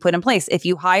processes that you put in place. If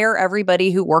you hire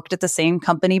everybody who worked at the same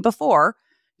company before,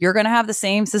 you're going to have the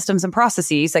same systems and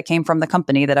processes that came from the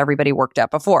company that everybody worked at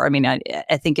before. I mean, I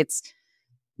think it's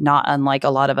not unlike a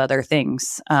lot of other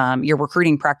things. Your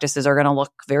recruiting practices are going to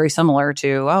look very similar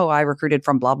to, I recruited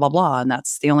from blah, blah, blah, and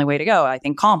that's the only way to go. I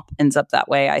think comp ends up that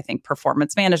way. I think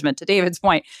performance management, to David's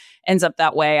point, ends up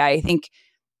that way. I think,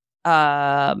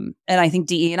 and I think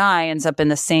DE&I ends up in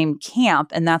the same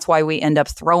camp, and that's why we end up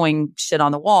throwing shit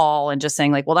on the wall and just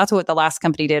saying like, well, that's what the last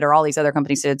company did or all these other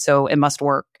companies did, so it must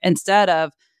work. Instead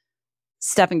of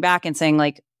stepping back and saying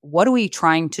like, what are we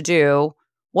trying to do?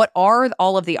 What are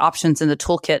all of the options in the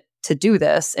toolkit to do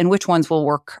this, and which ones will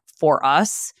work for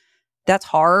us? That's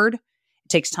hard. It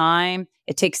takes time.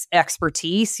 It takes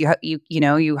expertise.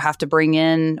 You have to bring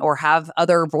in or have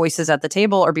other voices at the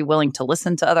table, or be willing to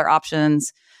listen to other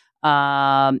options.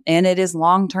 And it is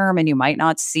long term, and you might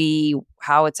not see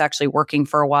how it's actually working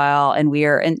for a while. And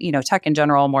tech in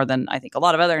general, more than I think a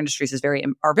lot of other industries,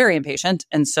 are very impatient.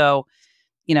 And so,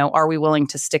 are we willing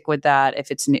to stick with that? If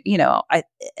it's,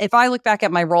 if I look back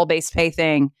at my role-based pay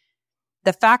thing,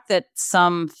 the fact that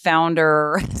some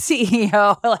founder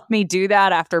CEO let me do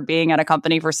that after being at a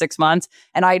company for 6 months,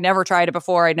 and I'd never tried it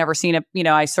before, I'd never seen it.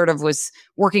 I sort of was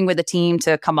working with a team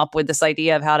to come up with this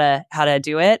idea of how to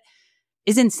do it,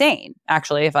 is insane,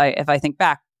 actually, if I think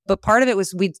back. But part of it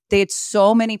was they had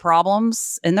so many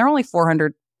problems, and there are only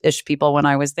 400-ish people when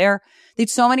I was there. They had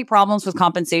so many problems with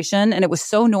compensation, and it was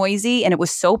so noisy and it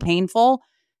was so painful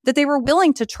that they were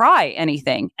willing to try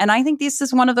anything. And I think this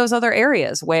is one of those other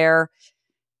areas where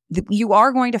you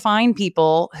are going to find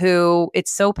people who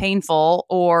it's so painful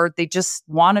or they just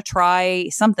want to try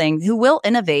something who will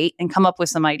innovate and come up with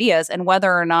some ideas. And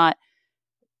whether or not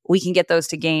we can get those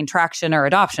to gain traction or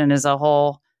adoption is a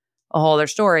whole other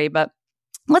story. But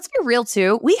let's be real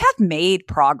too. We have made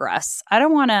progress.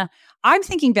 I'm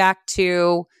thinking back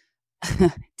to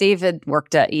David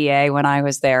worked at EA when I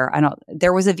was there.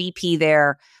 There was a VP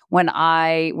there when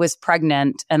I was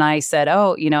pregnant and I said,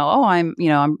 I'm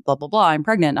blah, blah, blah. I'm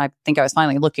pregnant. I think I was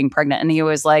finally looking pregnant. And he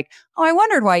was like, oh, I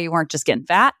wondered why you weren't just getting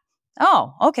fat.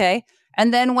 Oh, okay.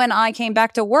 And then when I came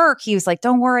back to work, he was like,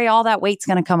 don't worry, all that weight's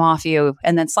going to come off you.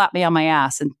 And then slapped me on my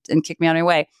ass and kicked me on my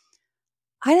way.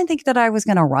 I didn't think that I was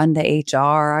going to run to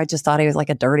HR. I just thought he was like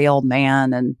a dirty old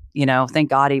man. And, thank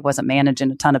God he wasn't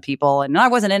managing a ton of people. And I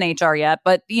wasn't in HR yet,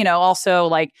 but, also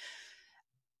like,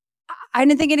 I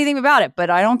didn't think anything about it, but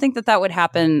I don't think that would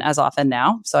happen as often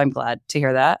now. So I'm glad to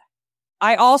hear that.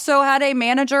 I also had a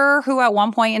manager who at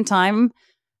one point in time,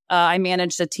 I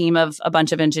managed a team of a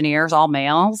bunch of engineers, all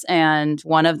males, and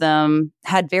one of them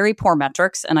had very poor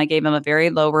metrics, and I gave him a very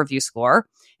low review score.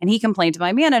 And he complained to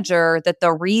my manager that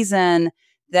the reason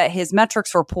that his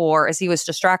metrics were poor is he was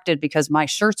distracted because my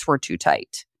shirts were too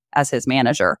tight as his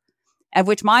manager, at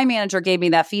which my manager gave me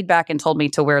that feedback and told me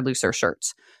to wear looser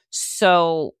shirts.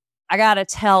 So I got to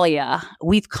tell you,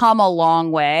 we've come a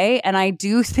long way. And I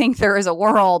do think there is a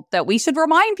world that we should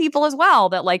remind people as well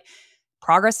that like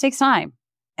progress takes time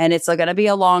and it's going to be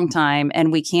a long time.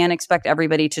 And we can't expect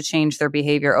everybody to change their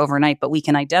behavior overnight, but we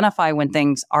can identify when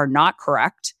things are not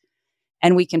correct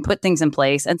and we can put things in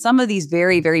place. And some of these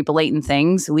very, very blatant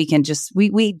things, we can just,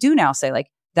 we do now say like,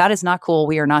 that is not cool.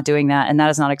 We are not doing that. And that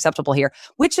is not acceptable here,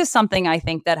 which is something I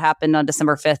think that happened on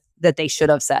December 5th that they should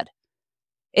have said.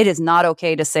 It is not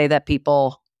okay to say that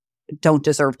people don't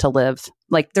deserve to live.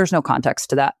 Like, there's no context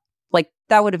to that. Like,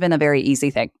 that would have been a very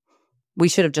easy thing. We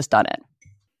should have just done it.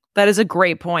 That is a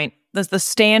great point. The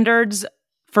standards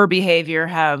for behavior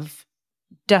have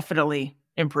definitely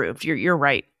improved. You're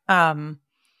right. Nolan,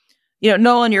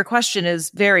 your question is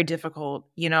very difficult,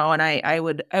 and I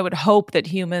would hope that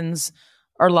humans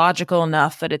are logical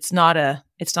enough that it's not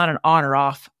an on or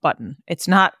off button. It's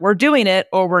not, we're doing it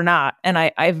or we're not. And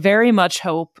I very much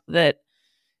hope that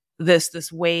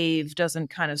this wave doesn't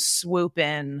kind of swoop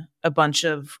in a bunch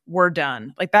of we're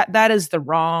done. Like that is the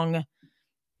wrong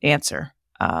answer.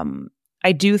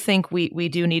 I do think we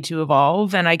do need to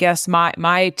evolve. And I guess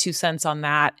my 2 cents on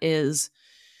that is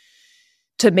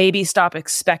to maybe stop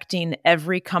expecting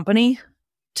every company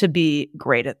to be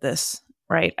great at this.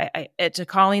 Right. To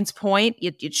Colleen's point,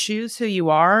 you choose who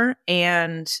you are.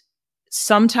 And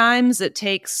sometimes it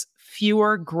takes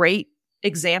fewer great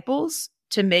examples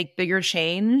to make bigger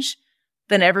change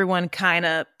than everyone kind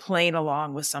of playing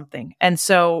along with something. And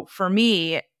so for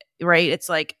me, right, it's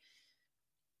like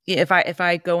if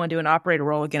I go into an operator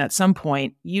role again at some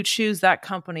point, you choose that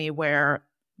company where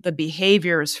the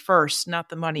behavior is first, not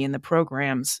the money and the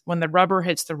programs. When the rubber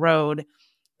hits the road,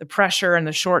 the pressure and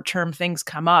the short-term things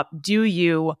come up, do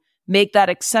you make that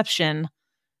exception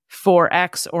for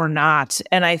X or not?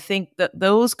 And I think that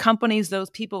those companies,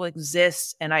 those people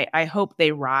exist, and I hope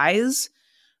they rise.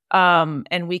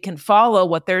 And we can follow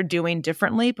what they're doing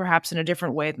differently, perhaps in a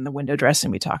different way than the window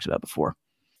dressing we talked about before.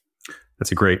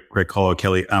 That's a great call,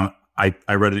 Kelly. I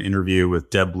read an interview with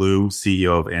Deb Blue,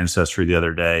 CEO of Ancestry, the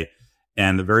other day.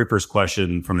 And the very first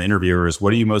question from the interviewer is,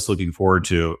 what are you most looking forward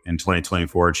to in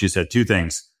 2024? And she said 2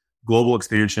 things: global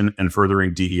expansion and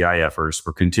furthering DEI efforts.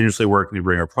 We're continuously working to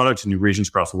bring our product to new regions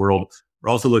across the world. We're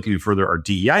also looking to further our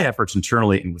DEI efforts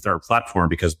internally and with our platform,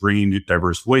 because bringing new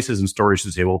diverse voices and stories to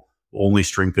the table will only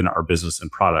strengthen our business and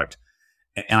product.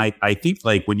 And I think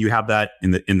like when you have that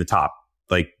in the top,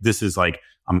 like this is like,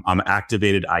 I'm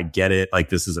activated. I get it. Like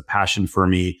this is a passion for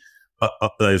me.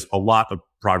 There's a lot of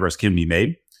progress can be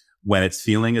made. When it's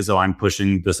feeling as though I'm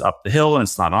pushing this up the hill and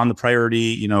it's not on the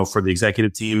priority, for the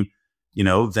executive team,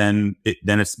 then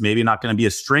it's maybe not going to be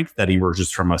a strength that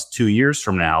emerges from us 2 years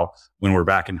from now when we're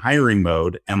back in hiring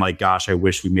mode. And like, gosh, I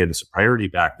wish we made this a priority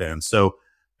back then. So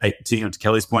to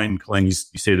Kelly's point, and Colleen, you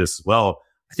say this as well,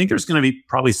 I think there's going to be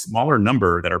probably a smaller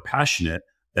number that are passionate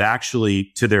that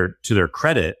actually, to their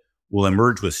credit, will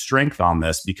emerge with strength on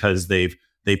this, because they've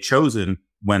chosen,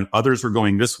 when others are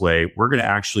going this way, we're going to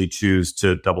actually choose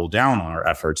to double down on our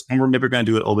efforts. And we're maybe going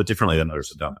to do it a little bit differently than others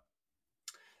have done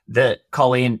it.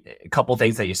 Colleen, a couple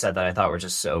things that you said that I thought were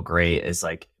just so great is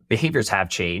like behaviors have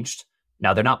changed.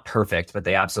 Now they're not perfect, but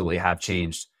they absolutely have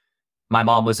changed. My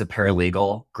mom was a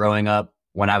paralegal growing up.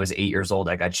 When I was 8 years old,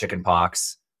 I got chicken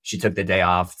pox. She took the day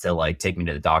off to like take me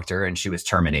to the doctor, and she was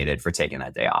terminated for taking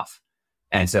that day off.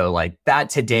 And so like that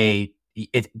today,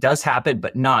 it does happen,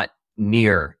 but not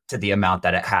near to the amount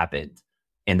that it happened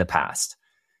in the past.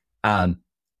 I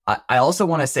also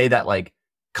want to say that like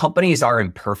companies are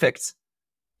imperfect.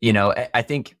 You know, I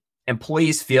think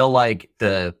employees feel like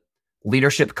the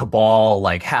leadership cabal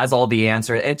like has all the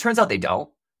answers. And it turns out they don't.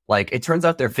 Like it turns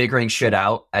out they're figuring shit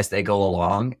out as they go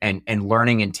along and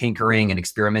learning and tinkering and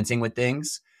experimenting with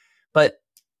things. But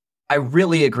I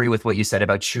really agree with what you said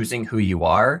about choosing who you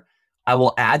are. I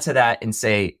will add to that and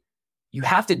say you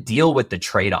have to deal with the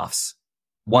trade-offs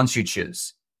once you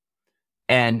choose.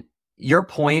 And your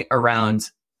point around,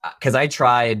 because I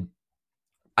tried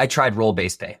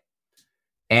role-based pay.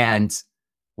 And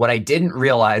what I didn't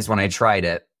realize when I tried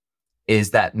it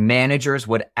is that managers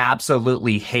would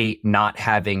absolutely hate not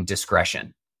having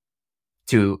discretion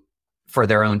for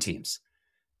their own teams.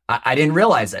 I didn't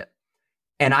realize it.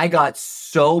 And I got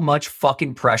so much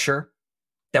fucking pressure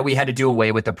that we had to do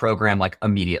away with the program like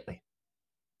immediately.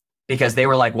 Because they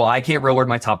were like, well, I can't reward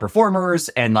my top performers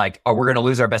and like, oh, we're going to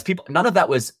lose our best people. None of that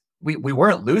was, we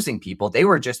weren't losing people. They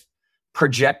were just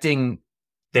projecting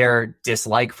their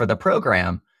dislike for the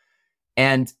program.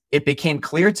 And it became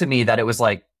clear to me that it was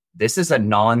like, this is a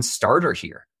non-starter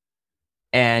here.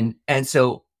 And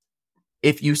so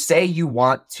if you say you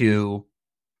want to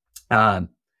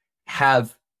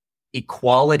have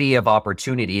equality of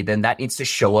opportunity, then that needs to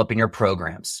show up in your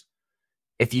programs.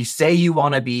 If you say you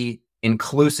want to be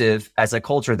inclusive as a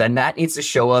culture, then that needs to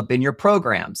show up in your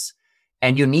programs.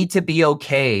 And you need to be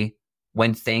okay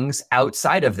when things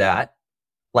outside of that,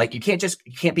 like you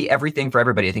can't be everything for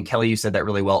everybody. I think Kelly, you said that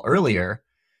really well earlier.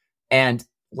 And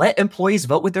let employees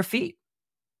vote with their feet.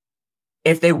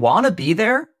 If they want to be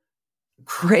there,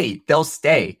 great, they'll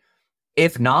stay.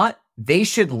 If not, they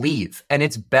should leave. And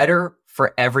it's better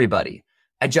for everybody.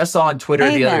 I just saw on Twitter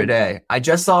the other day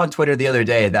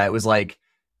that it was like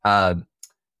 5%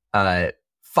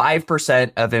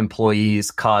 of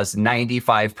employees cause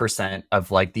 95%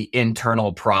 of like the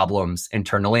internal problems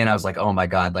internally. And I was like, oh my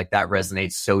God, like that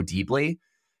resonates so deeply.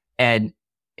 And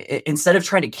instead of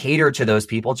trying to cater to those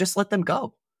people, just let them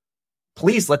go.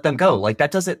 Please let them go. Like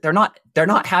that doesn't, they're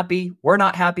not happy. We're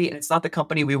not happy. And it's not the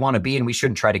company we want to be. And we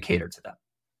shouldn't try to cater to them.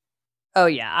 Oh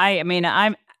yeah. I mean,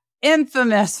 I'm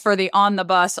infamous for the on the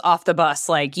bus, off the bus.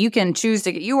 Like you can choose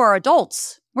to you are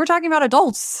adults. We're talking about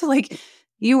adults. Like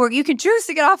you can choose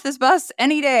to get off this bus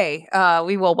any day.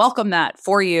 We will welcome that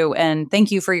for you. And thank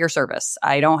you for your service.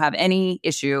 I don't have any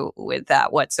issue with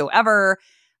that whatsoever.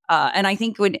 And I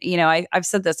think when, I've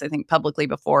said this, I think publicly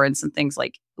before and some things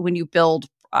like when you build,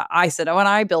 I said, when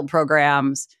I build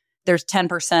programs, there's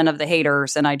 10% of the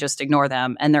haters and I just ignore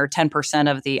them. And there are 10%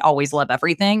 of the always love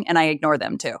everything. And I ignore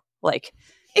them too. Like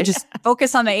I just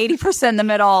focus on the 80% in the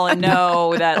middle and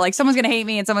know that like someone's going to hate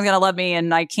me and someone's going to love me.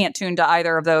 And I can't tune to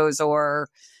either of those or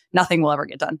nothing will ever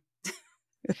get done.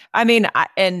 I mean,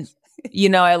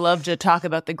 I love to talk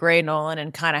about the gray, Nolan,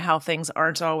 and kind of how things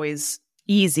aren't always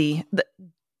easy.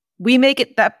 We make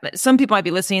it that some people might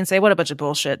be listening and say, what a bunch of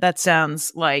bullshit. That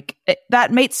sounds like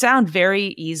that might sound very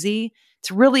easy. It's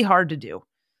really hard to do.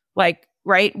 Like,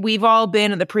 right. We've all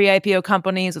been in the pre-IPO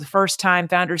companies with first time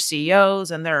founders, CEOs,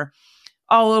 and they're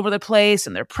all over the place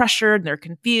and they're pressured and they're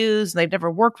confused. And they've never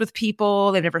worked with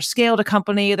people. They've never scaled a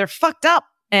company. They're fucked up.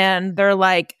 And they're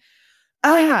like,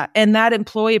 and that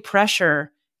employee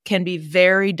pressure can be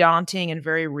very daunting and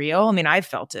very real. I mean, I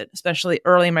felt it, especially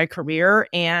early in my career.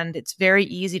 And it's very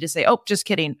easy to say, oh, just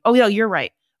kidding. Oh, yeah, you're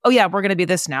right. Oh, yeah, we're going to be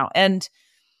this now. And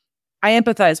I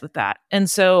empathize with that. And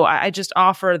so I just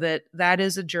offer that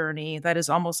is a journey. That is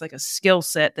almost like a skill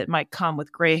set that might come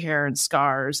with gray hair and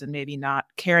scars and maybe not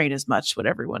caring as much what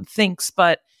everyone thinks.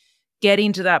 But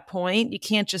getting to that point, you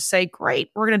can't just say, great,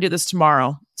 we're going to do this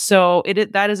tomorrow. So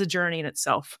that is a journey in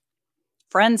itself.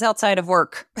 Friends outside of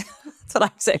work. That's what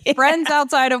I say. Friends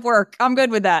outside of work. I'm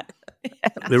good with that.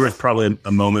 Yes. There was probably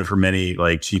a moment for many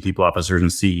like chief people officers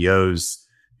and CEOs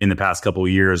in the past couple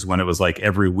of years when it was like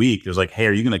every week there's like, hey,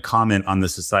 are you going to comment on the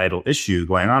societal issue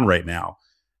going on right now?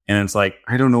 And it's like,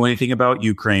 I don't know anything about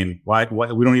Ukraine. Why?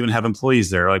 We don't even have employees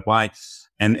there. Like, why?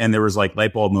 And there was like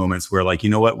light bulb moments where like, you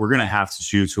know what, we're going to have to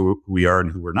choose who we are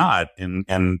and who we're not. And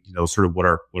sort of what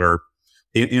are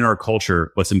in our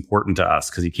culture, what's important to us,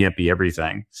 because you can't be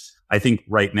everything. I think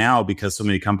right now, because so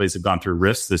many companies have gone through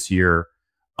risks this year,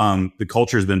 the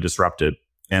culture has been disrupted,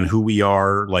 and who we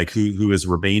are, like who is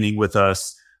remaining with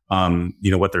us,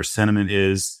 what their sentiment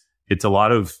is. It's a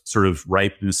lot of sort of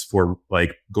ripeness for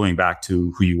like going back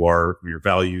to who you are, your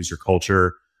values, your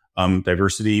culture.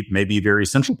 Diversity may be a very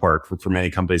essential part for many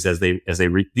companies as they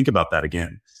think about that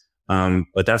again.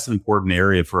 But that's an important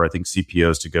area for, I think,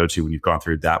 CPOs to go to when you've gone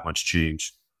through that much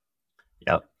change.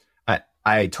 Yep.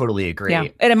 I totally agree. Yeah.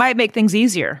 And it might make things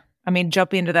easier. I mean,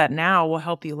 jumping into that now will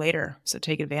help you later. So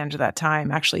take advantage of that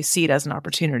time. Actually see it as an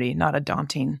opportunity, not a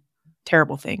daunting,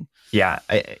 terrible thing. Yeah,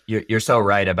 you're so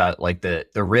right about like the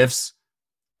rifts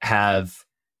have,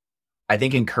 I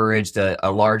think, encouraged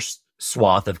a large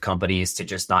swath of companies to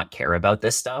just not care about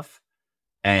this stuff.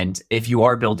 And if you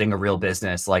are building a real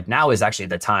business, like now is actually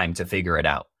the time to figure it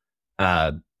out.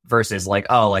 Versus like,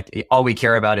 oh, like all we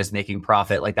care about is making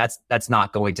profit. Like that's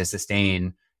not going to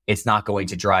sustain. It's not going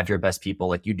to drive your best people.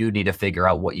 Like you do need to figure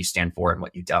out what you stand for and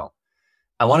what you don't.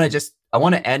 I want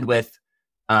to end with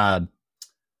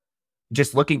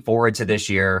just looking forward to this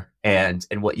year and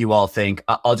what you all think.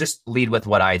 I'll just lead with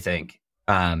what I think.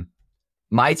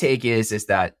 My take is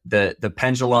that the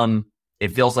pendulum, it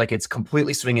feels like it's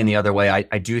completely swinging the other way.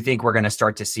 I do think we're going to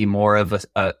start to see more of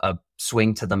a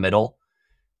swing to the middle.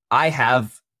 I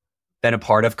have been a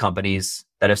part of companies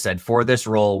that have said, for this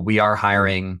role, we are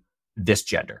hiring this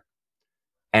gender.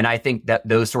 And I think that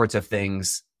those sorts of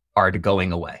things are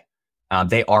going away.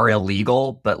 They are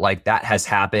illegal, but like that has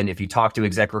happened. If you talk to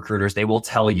exec recruiters, they will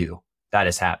tell you that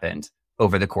has happened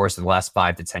over the course of the last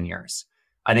 5 to 10 years.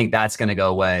 I think that's going to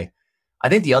go away. I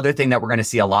think the other thing that we're going to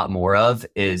see a lot more of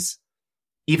is,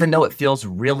 even though it feels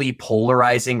really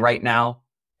polarizing right now,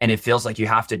 and it feels like you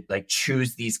have to like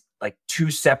choose these like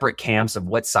two separate camps of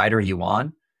what side are you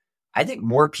on, I think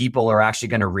more people are actually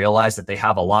going to realize that they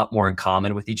have a lot more in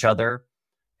common with each other,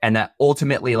 and that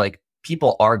ultimately like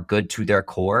people are good to their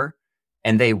core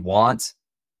and they want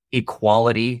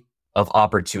equality of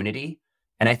opportunity.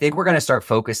 And I think we're going to start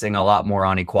focusing a lot more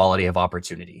on equality of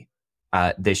opportunity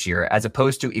this year, as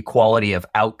opposed to equality of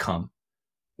outcome,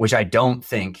 which I don't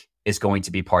think is going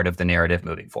to be part of the narrative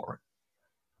moving forward.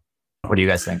 What do you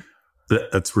guys think?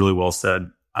 That's really well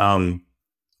said. There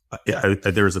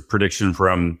was a prediction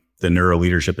from the Neuro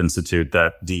Leadership Institute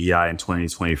that DEI in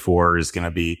 2024 is going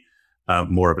to be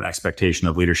more of an expectation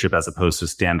of leadership as opposed to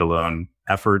standalone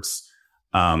efforts.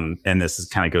 And this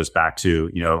kind of goes back to,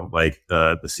 like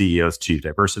the CEO's chief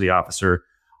diversity officer.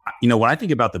 When I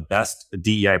think about the best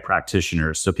DEI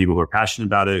practitioners, so people who are passionate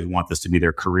about it, who want this to be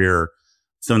their career,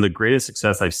 some of the greatest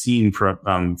success I've seen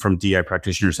from DEI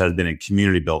practitioners has been in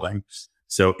community building.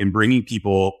 So in bringing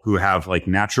people who have like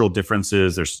natural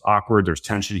differences, there's awkward, there's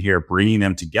tension here, bringing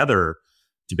them together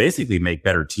to basically make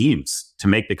better teams, to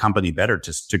make the company better,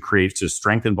 to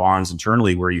strengthen bonds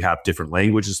internally where you have different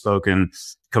languages spoken,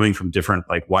 coming from different,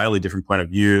 like wildly different point of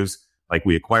views. Like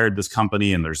we acquired this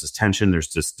company and there's this tension,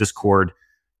 there's this discord.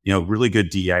 Really good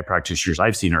DEI practitioners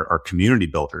I've seen are community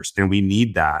builders. And we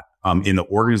need that in the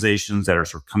organizations that are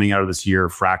sort of coming out of this year,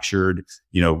 fractured,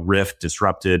 rift,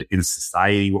 disrupted in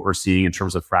society. What we're seeing in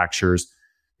terms of fractures,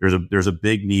 there's a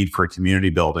big need for community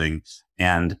building.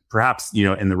 And perhaps,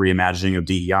 in the reimagining of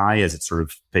DEI, as it sort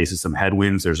of faces some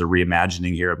headwinds, there's a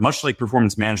reimagining here, much like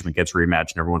performance management gets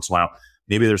reimagined every once in a while.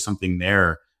 Maybe there's something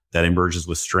there that emerges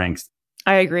with strength.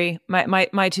 I agree.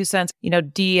 My 2 cents,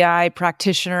 DEI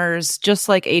practitioners, just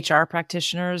like HR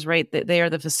practitioners, right? They are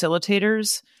the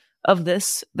facilitators of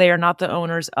this. They are not the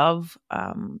owners of,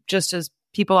 just as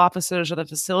people officers are the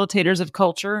facilitators of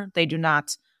culture. They do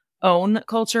not own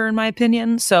culture, in my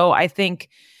opinion. So I think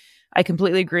I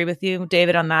completely agree with you,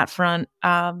 David, on that front.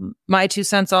 My 2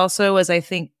 cents also is I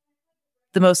think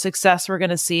the most success we're going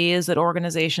to see is that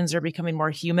organizations are becoming more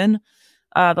human.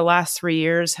 The last 3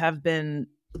 years have been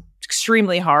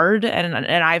extremely hard. And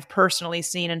I've personally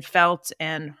seen and felt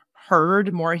and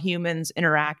heard more humans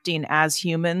interacting as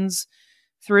humans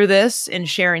through this and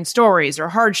sharing stories or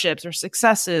hardships or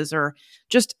successes or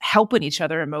just helping each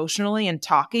other emotionally and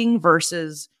talking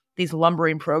versus these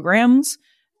lumbering programs.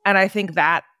 And I think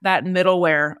that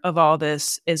middleware of all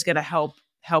this is going to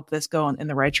help this go in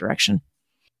the right direction.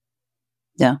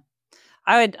 Yeah.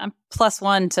 I'm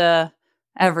 +1 to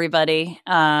everybody.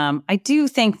 I do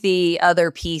think the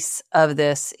other piece of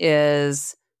this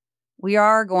is we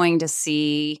are going to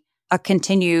see a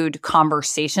continued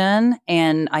conversation,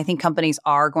 and I think companies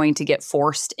are going to get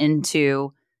forced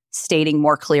into stating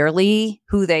more clearly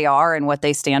who they are and what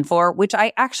they stand for, which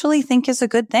I actually think is a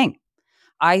good thing.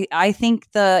 I think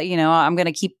I'm going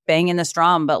to keep banging this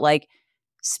drum, but like,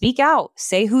 speak out,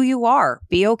 say who you are,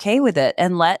 be okay with it,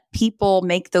 and let people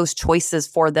make those choices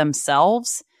for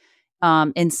themselves.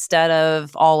 Instead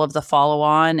of all of the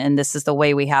follow-on, and this is the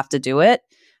way we have to do it.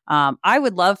 I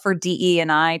would love for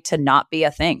DE&I to not be a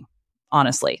thing,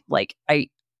 honestly. Like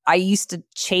I used to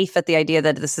chafe at the idea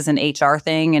that this is an HR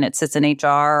thing and it sits in HR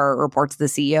or reports to the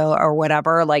CEO or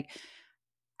whatever. Like,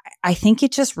 I think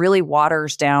it just really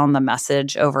waters down the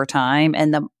message over time.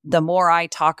 And the more I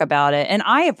talk about it, and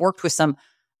I have worked with some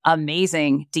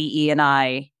amazing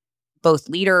DE&I, both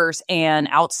leaders and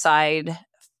outside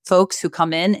folks who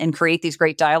come in and create these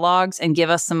great dialogues and give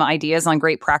us some ideas on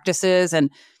great practices.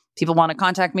 And people want to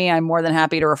contact me, I'm more than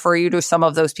happy to refer you to some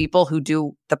of those people who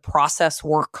do the process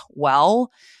work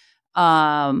well.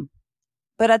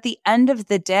 But at the end of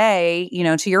the day,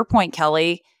 to your point,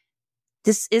 Kelly,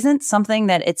 this isn't something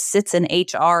that it sits in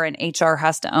HR and HR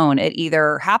has to own. It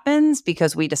either happens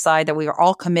because we decide that we are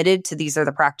all committed to these are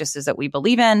the practices that we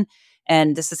believe in,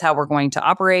 and this is how we're going to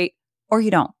operate, or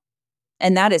you don't.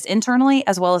 And that is internally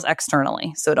as well as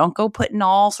externally. So don't go putting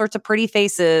all sorts of pretty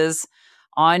faces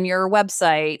on your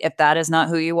website if that is not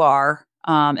who you are,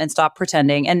 and stop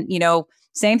pretending. And,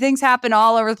 same things happen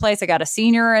all over the place. I got a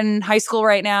senior in high school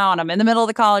right now, and I'm in the middle of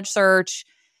the college search.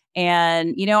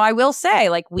 And, I will say,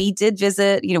 we did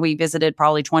visit, we visited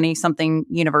probably 20 something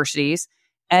universities,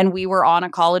 and we were on a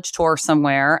college tour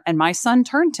somewhere. And my son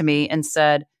turned to me and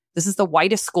said, "This is the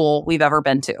whitest school we've ever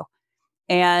been to."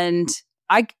 And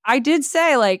I did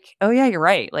say, "Oh yeah, you're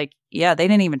right. Yeah, they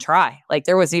didn't even try.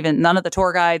 There was even none of the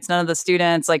tour guides, none of the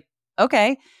students,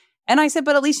 okay." And I said,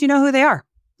 "But at least you know who they are.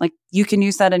 You can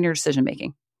use that in your decision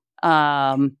making."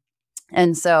 And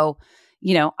so,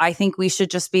 I think we should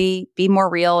just be more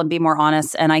real and be more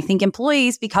honest. And I think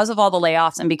employees, because of all the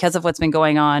layoffs and because of what's been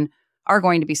going on, are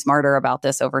going to be smarter about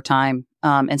this over time,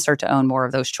 and start to own more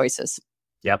of those choices.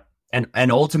 Yep.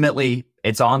 And ultimately,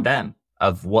 it's on them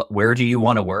of where do you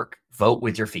want to work? Vote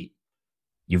with your feet.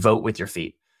 You vote with your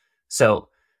feet. So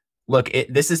look,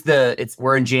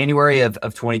 we're in January of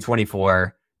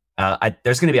 2024.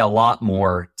 There's going to be a lot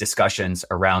more discussions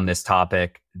around this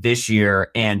topic this year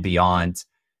and beyond.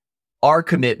 Our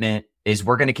commitment is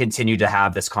we're going to continue to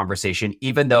have this conversation,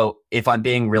 even though, if I'm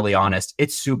being really honest,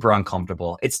 it's super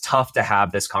uncomfortable. It's tough to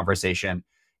have this conversation.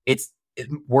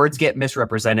 Words get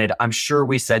misrepresented. I'm sure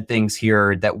we said things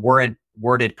here that weren't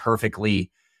worded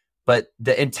perfectly, but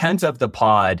the intent of the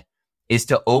pod is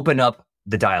to open up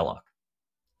the dialogue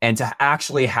and to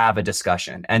actually have a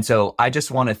discussion. And so I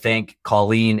just want to thank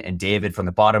Colleen and David from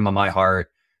the bottom of my heart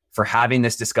for having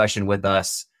this discussion with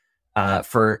us,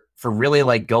 for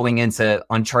really going into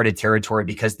uncharted territory,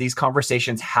 because these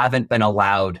conversations haven't been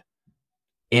allowed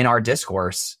in our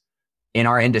discourse, in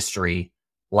our industry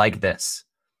like this.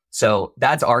 So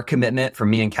that's our commitment from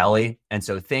me and Kelly. And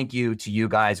so thank you to you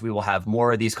guys. We will have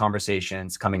more of these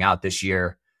conversations coming out this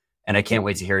year. And I can't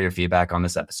wait to hear your feedback on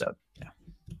this episode. Yeah.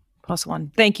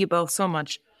 +1. Thank you both so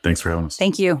much. Thanks for having us.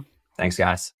 Thank you. Thanks,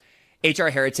 guys. HR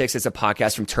Heretics is a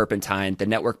podcast from Turpentine, the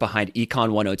network behind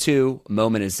Econ 102,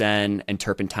 Moment of Zen, and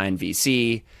Turpentine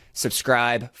VC.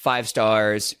 Subscribe, 5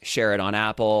 stars, share it on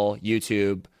Apple,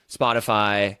 YouTube,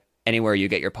 Spotify, anywhere you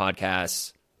get your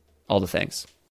podcasts, all the things.